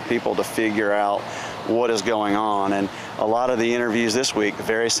time for people to figure out what is going on. And a lot of the interviews this week, the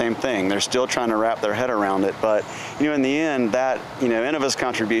very same thing. They're still trying to wrap their head around it, but you know, in the end, that, you know, Innova's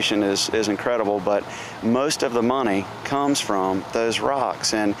contribution is incredible, but most of the money comes from those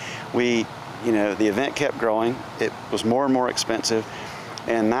rocks. And we, you know, the event kept growing. It was more and more expensive.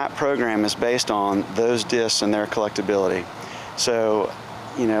 And that program is based on those discs and their collectability. So,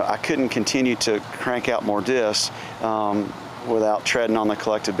 you know, I couldn't continue to crank out more discs without treading on the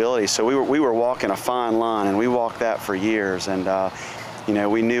collectability. So we were walking a fine line, and we walked that for years. And, you know,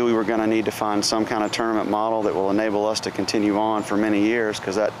 we knew we were going to need to find some kind of tournament model that will enable us to continue on for many years,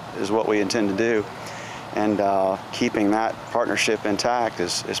 because that is what we intend to do. And keeping that partnership intact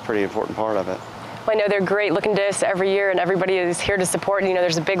is a pretty important part of it. Well, I know they're great looking discs every year, and everybody is here to support. You know,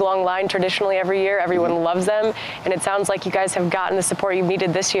 there's a big long line traditionally every year. Everyone loves them, and it sounds like you guys have gotten the support you've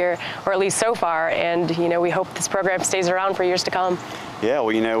needed this year, or at least so far. And you know, we hope this program stays around for years to come. Yeah,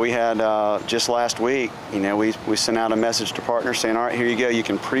 well, you know, we had just last week, you know, we sent out a message to partners saying, all right, here you go. You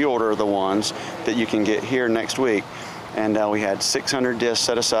can pre-order the ones that you can get here next week. And we had 600 discs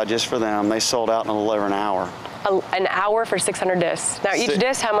set aside just for them. They sold out in a little over an hour. An hour for 600 discs. Now, each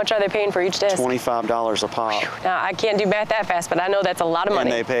disc, how much are they paying for each disc? $25 a pop. Whew. Now, I can't do math that fast, but I know that's a lot of money.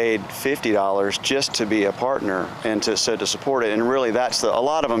 And they paid $50 just to be a partner and to support it. And really, that's a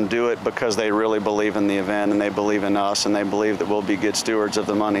lot of them do it because they really believe in the event, and they believe in us, and they believe that we'll be good stewards of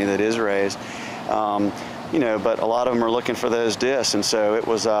the money that is raised. You know, but a lot of them are looking for those discs, and so it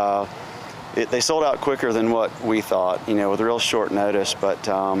was. They sold out quicker than what we thought, you know, with real short notice. But,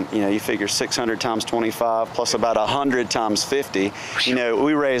 you know, you figure 600 times 25 plus about 100 times 50, you know,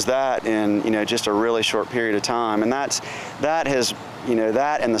 we raised that in, you know, just a really short period of time. And that has, you know,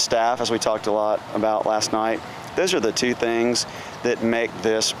 that and the staff, as we talked a lot about last night, those are the two things that make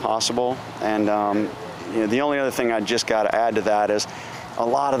this possible. And, you know, the only other thing I just got to add to that is, a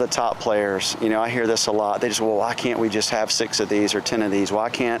lot of the top players, you know, I hear this a lot. They just, well, why can't we just have 6 of these or 10 of these? Why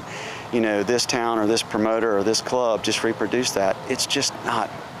can't, you know, this town or this promoter or this club just reproduce that? It's just not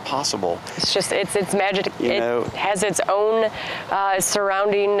possible? It's just, it's magic. You know, it has its own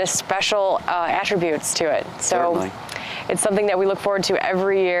surrounding special attributes to it. So certainly. It's something that we look forward to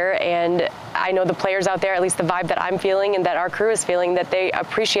every year, and I know the players out there, at least the vibe that I'm feeling and that our crew is feeling, that they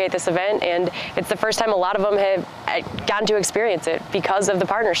appreciate this event, and it's the first time a lot of them have gotten to experience it because of the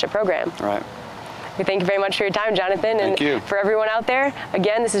partnership program. Right. We thank you very much for your time, Jonathan. Thank you. For everyone out there,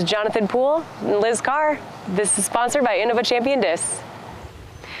 again, this is Jonathan Poole and Liz Carr. This is sponsored by Innova Champion Discs.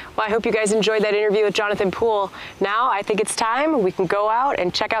 Well, I hope you guys enjoyed that interview with Jonathan Poole. Now, I think it's time we can go out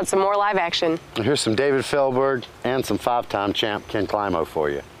and check out some more live action. Here's some David Feldberg and some 5-time champ Ken Climo for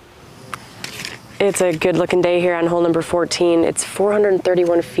you. It's a good looking day here on hole number 14. It's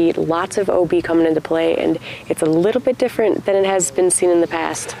 431 feet, lots of OB coming into play, and it's a little bit different than it has been seen in the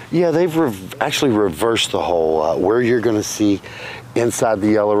past. Yeah, they've actually reversed the hole. Where you're going to see inside the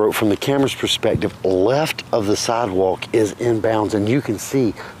yellow rope, from the camera's perspective, left of the sidewalk is inbounds, and you can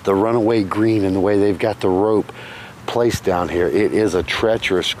see the runaway green and the way they've got the rope placed down here. It is a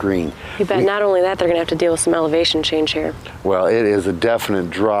treacherous green. You bet. Not only that, they're going to have to deal with some elevation change here. Well, it is a definite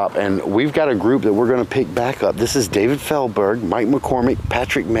drop, and we've got a group that we're going to pick back up. This is David Feldberg, Mike McCormick,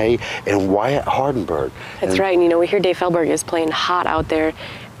 Patrick May, and Wyatt Hardenberg. That's right, and you know, we hear Dave Feldberg is playing hot out there.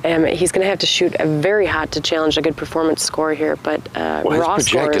 He's going to have to shoot a very hot to challenge a good performance score here, but raw his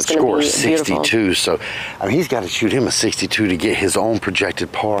projected score is score going is to be beautiful. 62, so I mean, he's got to shoot him a 62 to get his own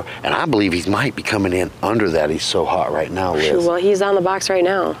projected par, and I believe he might be coming in under that. He's so hot right now, Liz. Well, he's on the box right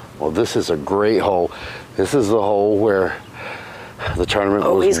now. Well, this is a great hole. This is the hole where the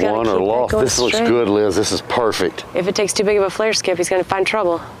tournament was won or lost. This looks good, Liz. This is perfect. If it takes too big of a flare skip, he's going to find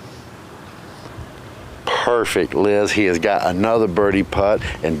trouble. Perfect, Liz. He has got another birdie putt,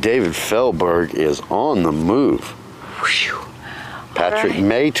 and David Feldberg is on the move. Whew. Patrick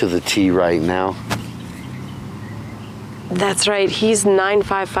May to the tee right now. That's right. He's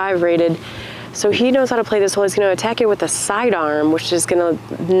 955 rated. So he knows how to play this hole. He's going to attack it with a sidearm, which is going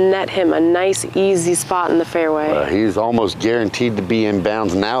to net him a nice, easy spot in the fairway. He's almost guaranteed to be in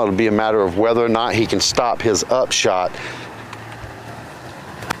bounds. Now it'll be a matter of whether or not he can stop his upshot.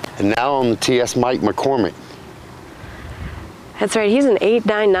 And now on the tee, that's Mike McCormick. That's right. He's an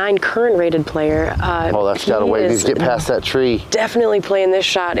 899 current rated player. Oh, that's got to wait. He needs to get past that tree. Definitely playing this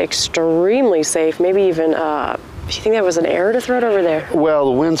shot extremely safe. Maybe even, do you think that was an error to throw it over there? Well,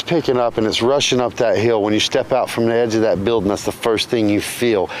 the wind's picking up and it's rushing up that hill. When you step out from the edge of that building, that's the first thing you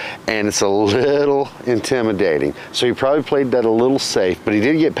feel. And it's a little intimidating. So he probably played that a little safe, but he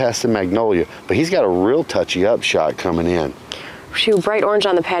did get past the Magnolia. But he's got a real touchy upshot coming in. Shoot, bright orange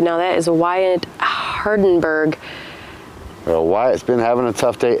on the pad now. That is Wyatt Hardenberg. Well, Wyatt's been having a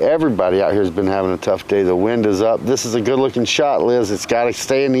tough day. Everybody out here has been having a tough day. The wind is up. This is a good-looking shot, Liz. It's got to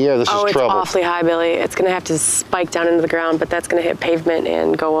stay in the air. This is trouble. Oh, it's awfully high, Billy. It's going to have to spike down into the ground, but that's going to hit pavement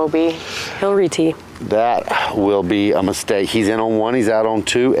and go OB. He'll re-tee. That will be a mistake. He's in on 1, he's out on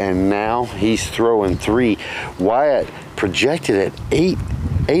 2, and now he's throwing 3. Wyatt projected at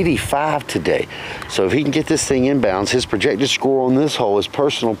 885 today. So if he can get this thing inbounds, his projected score on this hole, his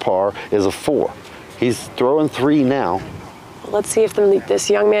personal par, is a 4. He's throwing 3 now. Let's see if this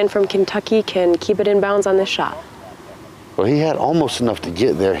young man from Kentucky can keep it inbounds on this shot. Well, he had almost enough to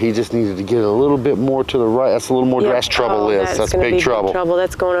get there. He just needed to get a little bit more to the right. That's a little more. That's trouble, Liz. That's big trouble.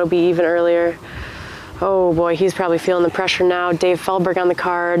 That's going OB even earlier. Oh boy, he's probably feeling the pressure now. Dave Feldberg on the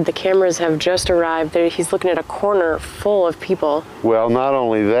card. The cameras have just arrived. He's looking at a corner full of people. Well, not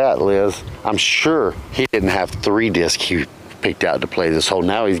only that, Liz, I'm sure he didn't have 3 discs he picked out to play this hole.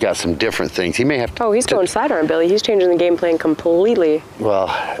 Now he's got some different things. He may have to. Oh, he's going sidearm, Billy. He's changing the game plan completely. Well,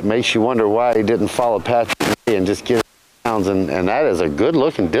 it makes you wonder why he didn't follow Patrick and just get pounds, and that is a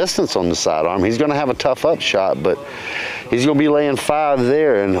good-looking distance on the sidearm. He's going to have a tough upshot, but he's going to be laying 5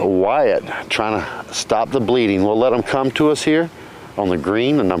 there, and Wyatt trying to stop the bleeding. We'll let him come to us here on the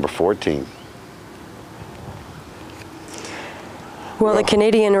green, the number 14. Well, the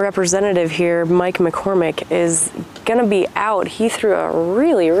Canadian representative here, Mike McCormick, is going to be out. He threw a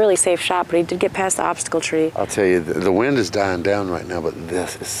really, really safe shot, but he did get past the obstacle tree. I'll tell you, the wind is dying down right now, but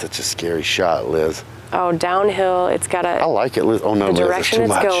this is such a scary shot, Liz. Oh, downhill, it's got to... I like it, Liz. Oh, no, the Liz, direction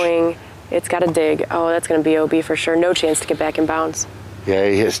it's going, it's got to dig. Oh, that's going to be OB for sure. No chance to get back in bounds. Yeah,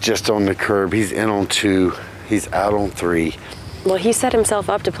 he hits just on the curb. He's in on 2. He's out on 3. Well, he set himself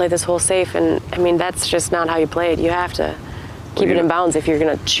up to play this hole safe, and, I mean, that's just not how you play it. You have to keep it in bounds if you're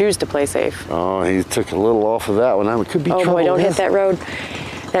going to choose to play safe. Oh, he took a little off of that one. It could be trouble. Oh, boy, don't hit that road.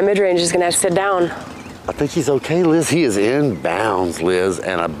 That mid-range is going to have to sit down. I think he's okay, Liz. He is in bounds, Liz,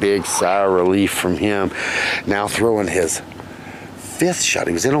 and a big sigh of relief from him. Now throwing his 5th shot.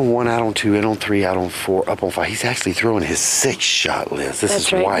 He was in on 1, out on 2, in on 3, out on 4, up on 5. He's actually throwing his 6th shot, Liz. This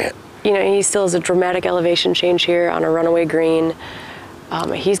is right. Wyatt. You know, he still has a dramatic elevation change here on a runaway green.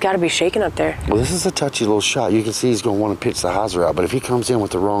 He's got to be shaking up there. Well, this is a touchy little shot. You can see he's going to want to pitch the hyzer out, but if he comes in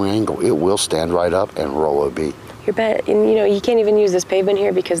with the wrong angle, it will stand right up and roll OB. You bet. And, you know, you can't even use this pavement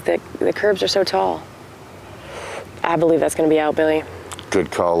here because the curbs are so tall. I believe that's going to be out, Billy.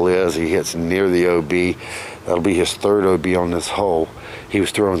 Good call, Liz. He hits near the OB. That'll be his 3rd OB on this hole. He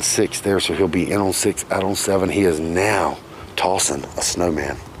was throwing 6 there, so he'll be in on 6, out on 7. He is now tossing a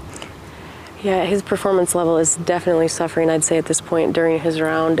snowman. Yeah, his performance level is definitely suffering, I'd say, at this point during his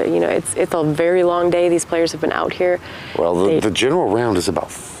round. You know, it's a very long day. These players have been out here. Well, the general round is about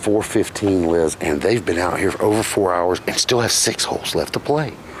 4:15, Liz, and they've been out here for over 4 hours and still have 6 holes left to play.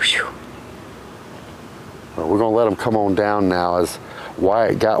 Whew. Well, we're going to let them come on down now as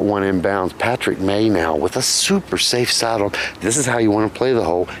Wyatt got one inbounds. Patrick May now with a super safe side on. This is how you want to play the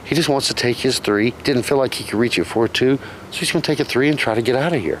hole. He just wants to take his 3. Didn't feel like he could reach it 4-2, so he's going to take a 3 and try to get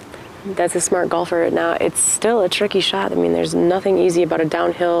out of here. That's a smart golfer. Now, it's still a tricky shot. I mean, there's nothing easy about a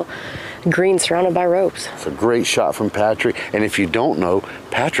downhill green surrounded by ropes. It's a great shot from Patrick. And if you don't know,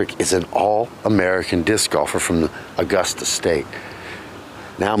 Patrick is an all-American disc golfer from Augusta State.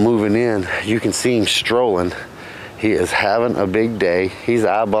 Now moving in, you can see him strolling. He is having a big day. He's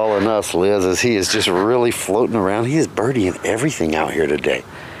eyeballing us, Liz, as he is just really floating around. He is birdieing everything out here today.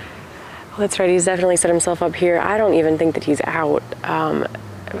 Well, that's right. He's definitely set himself up here. I don't even think that he's out.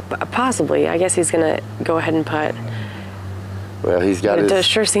 Possibly. I guess he's going to go ahead and putt. Well, he's got It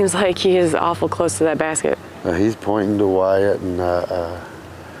sure seems like he is awful close to that basket. He's pointing to Wyatt, and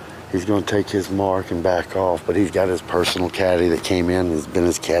he's going to take his mark and back off. But he's got his personal caddy that came in, has been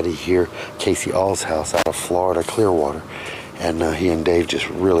his caddy here, Casey Allshouse out of Florida, Clearwater. And he and Dave just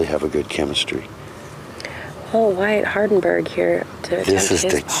really have a good chemistry. Oh, Wyatt Hardenberg here to attempt This is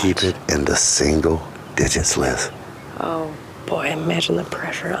his to keep it in the single digits, Liz. Oh, boy, imagine the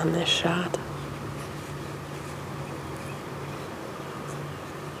pressure on this shot.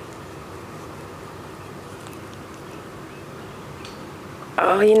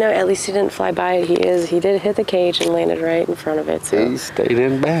 Oh, you know, at least he didn't fly by it. He did hit the cage and landed right in front of it. So he stayed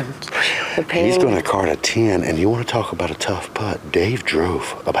in bounds. He's going to card a 10, and you want to talk about a tough putt. Dave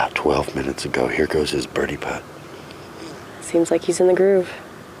drove about 12 minutes ago. Here goes his birdie putt. Seems like he's in the groove.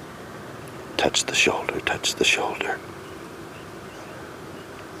 Touch the shoulder, touch the shoulder.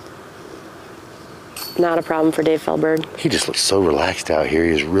 Not a problem for Dave Feldberg. He just looks so relaxed out here.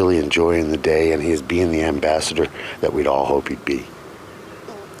 He is really enjoying the day, and he is being the ambassador that we'd all hope he'd be.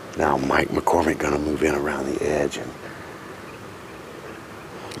 Now Mike McCormick going to move in around the edge. And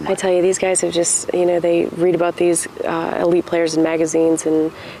I tell you, these guys have just, you know, they read about these elite players in magazines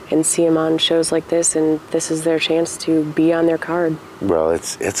and see them on shows like this, and this is their chance to be on their card. Well,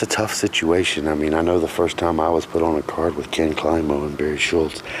 it's a tough situation. I mean, I know the first time I was put on a card with Ken Climo and Barry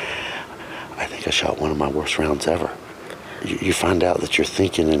Schultz, I think I shot one of my worst rounds ever. You find out that you're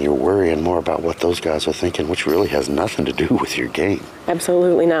thinking and you're worrying more about what those guys are thinking, which really has nothing to do with your game.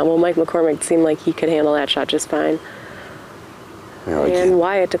 Absolutely not. Well, Mike McCormick seemed like he could handle that shot just fine. You know, and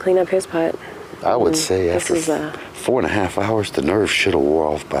Wyatt to clean up his putt. I would say this after is 4.5 hours, the nerves should have wore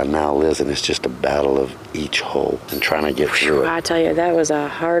off by now, Liz, and it's just a battle of each hole and trying to get through it. I tell you, that was a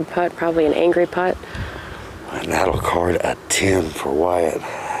hard putt, probably an angry putt. And that'll card a 10 for Wyatt.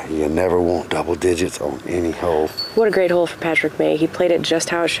 You never want double digits on any hole. What a great hole for Patrick May. He played it just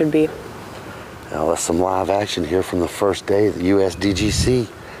how it should be. Now that's some live action here from the first day of the USDGC.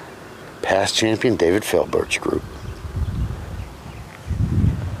 Past champion David Feldberg's group.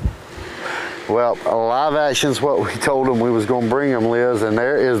 Well, live action's what we told him we was going to bring him, Liz, and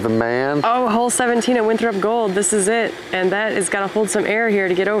there is the man. Oh, hole 17 at Winthrop Gold. This is it, and that has got to hold some air here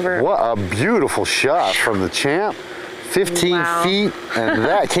to get over. What a beautiful shot from the champ. 15 feet, and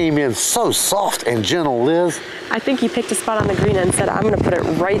that came in so soft and gentle, Liz. I think he picked a spot on the green and said, I'm going to put it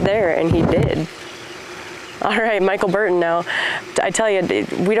right there, and he did. All right, Michael Burton now. I tell you,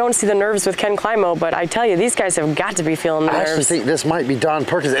 we don't see the nerves with Ken Climo, but I tell you, these guys have got to be feeling the nerves. I actually think this might be Don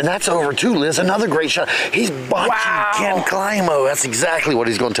Perkins, and that's over too, Liz. Another great shot. He's botching Ken Climo. That's exactly what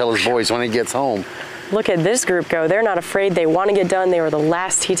he's going to tell his boys when he gets home. Look at this group go. They're not afraid. They want to get done. They were the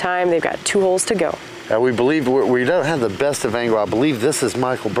last tee time. They've got 2 holes to go. We believe we don't have the best of angle. I believe this is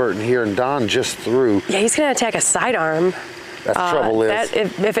Michael Burton here, and Don just threw. Yeah, he's going to attack a sidearm. That's trouble, Liz.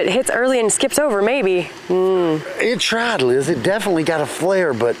 If it hits early and skips over, maybe. It tried, Liz. It definitely got a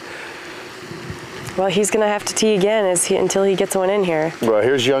flare, but. Well, he's going to have to tee again until he gets one in here. Well,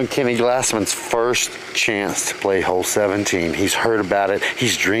 here's young Kenny Glassman's first chance to play hole 17. He's heard about it.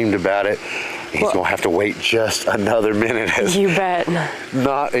 He's dreamed about it. He's going to have to wait just another minute. You bet.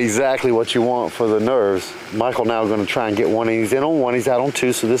 Not exactly what you want for the nerves. Michael now going to try and get one. He's in on one, he's out on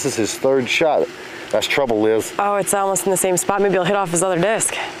two, so this is his third shot. That's trouble, Liz. Oh, it's almost in the same spot. Maybe he'll hit off his other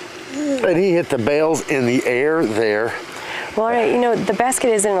disc. And he hit the bails in the air there. Well, all right, you know, the basket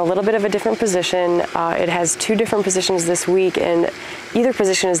is in a little bit of a different position. It has two different positions this week, and either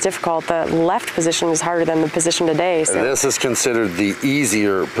position is difficult. The left position is harder than the position today. So. This is considered the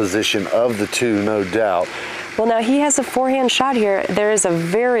easier position of the two, no doubt. Well, now he has a forehand shot here. There is a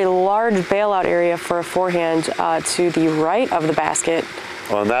very large bailout area for a forehand to the right of the basket.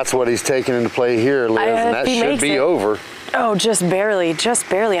 Well, and that's what he's taking into play here, Liz, and that should be over. Oh, just barely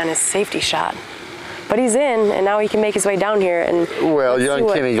on his safety shot. But he's in, and now he can make his way down here. And well, young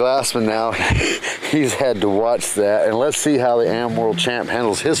Kenny Glassman now, he's had to watch that. And let's see how the AM World Champ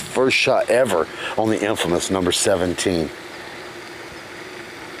handles his first shot ever on the infamous number 17.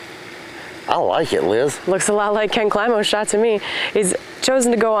 I like it, Liz. Looks a lot like Ken Climo's shot to me. He's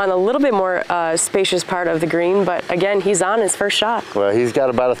chosen to go on a little bit more spacious part of the green, but again, he's on his first shot. Well, he's got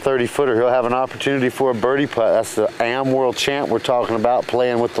about a 30-footer. He'll have an opportunity for a birdie putt. That's the AM World Champ we're talking about,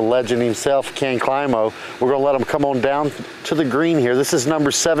 playing with the legend himself, Ken Climo. We're going to let him come on down to the green here. This is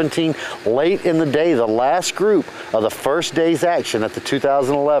number 17, late in the day, the last group of the first day's action at the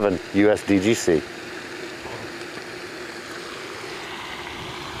 2011 USDGC.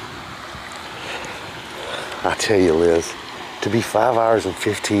 I tell you, Liz, to be 5 hours and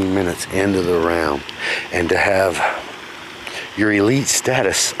 15 minutes into the round and to have your elite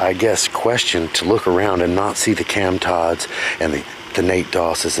status, I guess, questioned, to look around and not see the Cam Todds and the Nate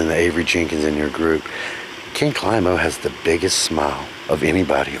Dosses and the Avery Jenkins in your group. Ken Climo has the biggest smile of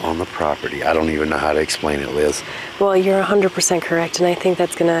anybody on the property. I don't even know how to explain it, Liz. Well, you're 100% correct, and I think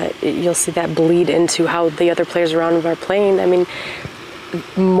that's you'll see that bleed into how the other players around him are playing. I mean,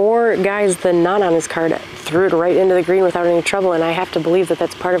 more guys than not on his card threw it right into the green without any trouble, and I have to believe that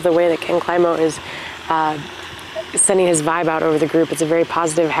that's part of the way that Ken Climo is sending his vibe out over the group. It's a very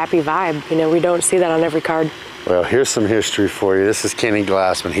positive, happy vibe. You know, we don't see that on every card. Well, here's some history for you. This is Kenny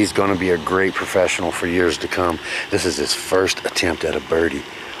Glassman. He's going to be a great professional for years to come. This is his first attempt at a birdie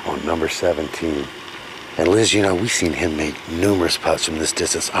on number 17. And Liz, you know, we've seen him make numerous putts from this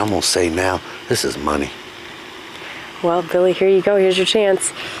distance. I'm going to say now, this is money. Well, Billy, here you go. Here's your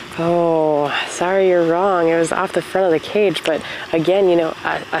chance. Oh, sorry, you're wrong. It was off the front of the cage. But again, you know,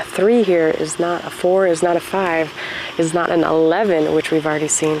 a 3 here is not a 4, is not a 5, is not an 11, which we've already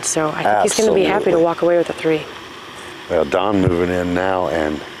seen. So I think he's going to be happy to walk away with a 3. Well, Don moving in now,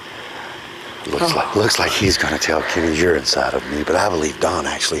 and looks like he's going to tell Kenny, you're inside of me. But I believe Don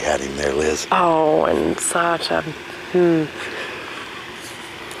actually had him there, Liz. Oh, and such a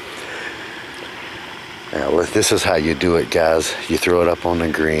Now, this is how you do it, guys. You throw it up on the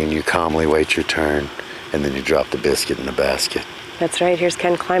green, you calmly wait your turn, and then you drop the biscuit in the basket. That's right. Here's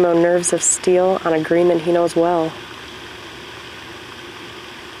Ken Climo, nerves of steel on a green that he knows well.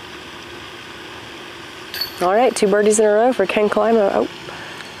 All right, 2 birdies in a row for Ken Climo. Oh.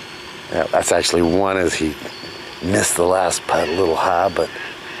 Yeah, that's actually one as he missed the last putt a little high, but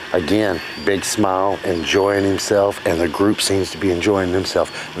again, big smile, enjoying himself, and the group seems to be enjoying themselves.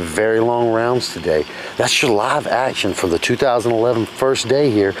 Very long rounds today. That's your live action for the 2011 first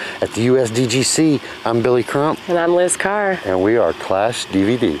day here at the USDGC. I'm Billy Crump. And I'm Liz Carr. And we are Clash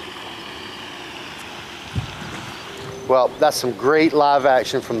DVD. Well, that's some great live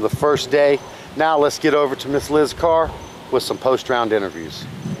action from the first day. Now let's get over to Miss Liz Carr with some post-round interviews.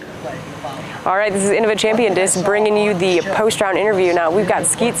 All right, this is Innova Champion Disc bringing you the post-round interview. Now, we've got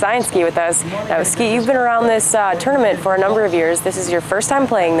Skeet Scienski with us. Now, Skeet, you've been around this tournament for a number of years. This is your first time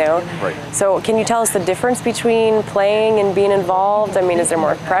playing, though. Right. So can you tell us the difference between playing and being involved? I mean, is there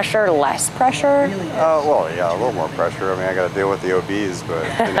more pressure, less pressure? Well, yeah, a little more pressure. I mean, I got to deal with the OBs, but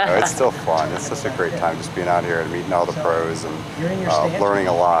you know, it's still fun. It's such a great time just being out here and meeting all the pros and learning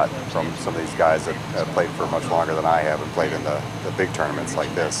a lot from some of these guys that have played for much longer than I have and played in the big tournaments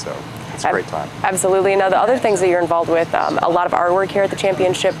like this. So it's a great time. Absolutely. Now, the other things that you're involved with, a lot of artwork here at the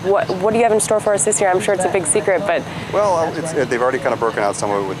championship. What do you have in store for us this year? I'm sure it's a big secret, but... Well, they've already kind of broken out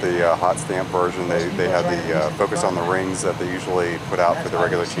some of it with the hot stamp version. They had the focus on the rings that they usually put out for the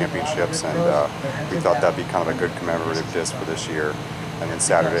regular championships, and we thought that'd be kind of a good commemorative disc for this year. And then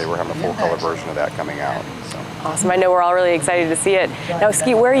Saturday, we're having a full color version of that coming out. So. Awesome. I know we're all really excited to see it. Now,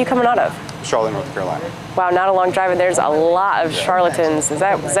 Skeet, where are you coming out of? Charlotte, North Carolina. Wow, not a long drive, and there's a lot of charlatans. Is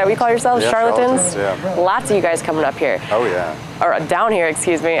that what you call yourselves, charlatans? Yeah. Lots of you guys coming up here. Oh, yeah. Or down here,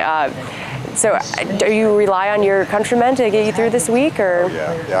 excuse me. So do you rely on your countrymen to get you through this week, or?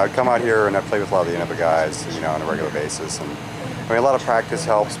 Oh, yeah. I come out here and I play with a lot of the Innova guys, you know, on a regular basis. And I mean, a lot of practice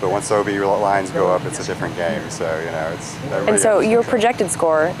helps, but once the OB lines go up, it's a different game. So, you know, it's... And so your projected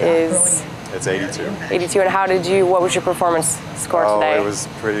score is? It's 82. 82, and what was your performance score today? Oh, it was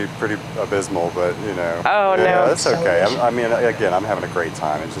pretty abysmal, but, you know. Oh, yeah, no. That's okay. I mean, again, I'm having a great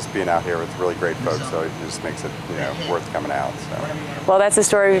time. It's just being out here with really great folks, so it just makes it, you know, worth coming out. So. Well, that's the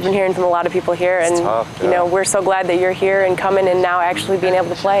story we've been hearing from a lot of people here, and, tough, you know, we're so glad that you're here and coming and now actually being able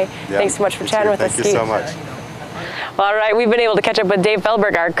to play. Yeah, Thanks so much for chatting with us, Steve. Thank you so much. Well, all right, we've been able to catch up with Dave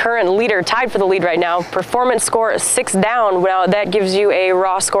Feldberg, our current leader, tied for the lead right now. Performance score 6 down. Now, that gives you a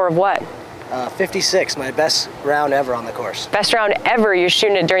raw score of what? 56, my best round ever on the course. Best round ever. You're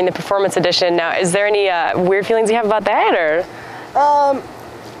shooting it during the performance edition. Now, is there any weird feelings you have about that, or?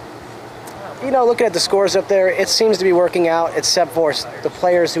 You know, looking at the scores up there, it seems to be working out, except for the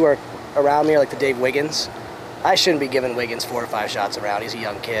players who are around me, like the Dave Wiggins. I shouldn't be giving Wiggins 4 or 5 shots around. He's a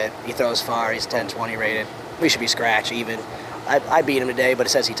young kid. He throws far. He's 10-20 rated. We should be scratch even. I beat him today, but it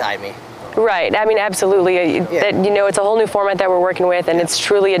says he tied me. Right. I mean, absolutely. That, you know, it's a whole new format that we're working with, and it's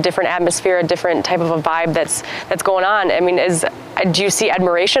truly a different atmosphere, a different type of a vibe that's going on. I mean, do you see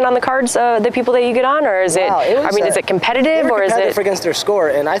admiration on the cards, the people that you get on, or is it? I mean, is it competitive, or is it against their score?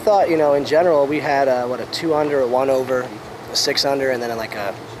 And I thought, you know, in general, we had a 2 under, a 1 over, a 6 under, and then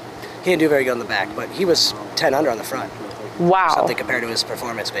he didn't do very good on the back, but he was 10 under on the front. Wow. Something compared to his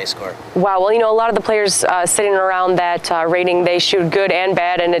performance-based score. Wow. Well, you know, a lot of the players sitting around that rating, they shoot good and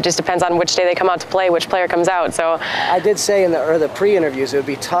bad, and it just depends on which day they come out to play, which player comes out. So I did say in the pre-interviews it would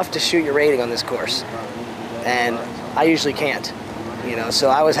be tough to shoot your rating on this course, and I usually can't. You know, so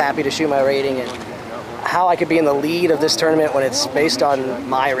I was happy to shoot my rating, and how I could be in the lead of this tournament when it's based on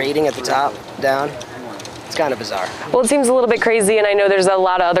my rating at the top down. It's kind of bizarre. Well, it seems a little bit crazy, and I know there's a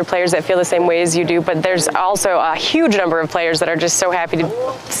lot of other players that feel the same way as you do, but there's also a huge number of players that are just so happy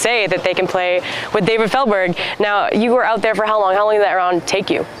to say that they can play with David Feldberg. Now, you were out there for how long? How long did that round take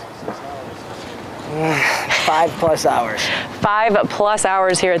you? 5+ hours. 5+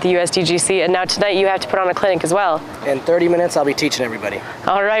 hours here at the USDGC, and now tonight you have to put on a clinic as well. In 30 minutes, I'll be teaching everybody.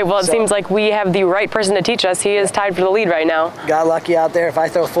 All right, well, it seems like we have the right person to teach us. He is tied for the lead right now. Got lucky out there. If I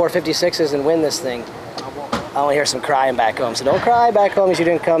throw 4 56s and win this thing, I want to hear some crying back home. So don't cry back home because you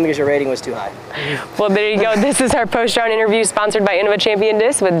didn't come because your rating was too high. Well, there you go. This is our post-round interview sponsored by Innova Champion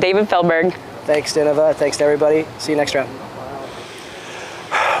Disc with David Feldberg. Thanks, Innova. Thanks to everybody. See you next round.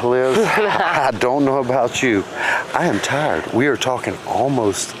 Liz, I don't know about you. I am tired. We are talking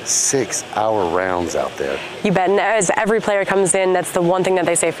almost 6-hour rounds out there. You bet. And as every player comes in, that's the one thing that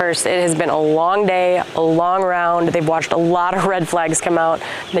they say first. It has been a long day, a long round. They've watched a lot of red flags come out.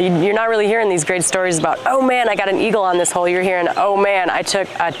 You're not really hearing these great stories about, oh man, I got an eagle on this hole. You're hearing, oh man, I took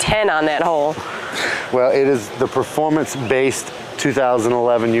a 10 on that hole. Well, it is the performance-based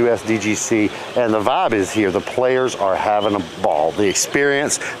 2011 USDGC, and the vibe is here. The players are having a ball. The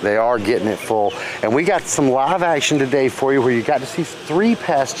experience, they are getting it full. And we got some live action today for you where you got to see 3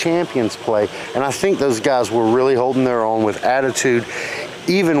 past champions play, and I think those guys were really holding their own with attitude,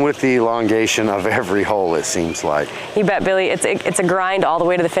 even with the elongation of every hole, it seems like. You bet, Billy. It's a grind all the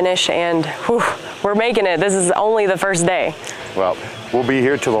way to the finish, and whew, we're making it. This is only the first day. Well, we'll be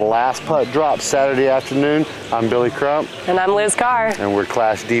here till the last putt drops Saturday afternoon. I'm Billy Crump. And I'm Liz Carr. And we're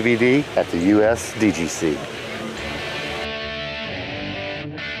Clash DVD at the USDGC.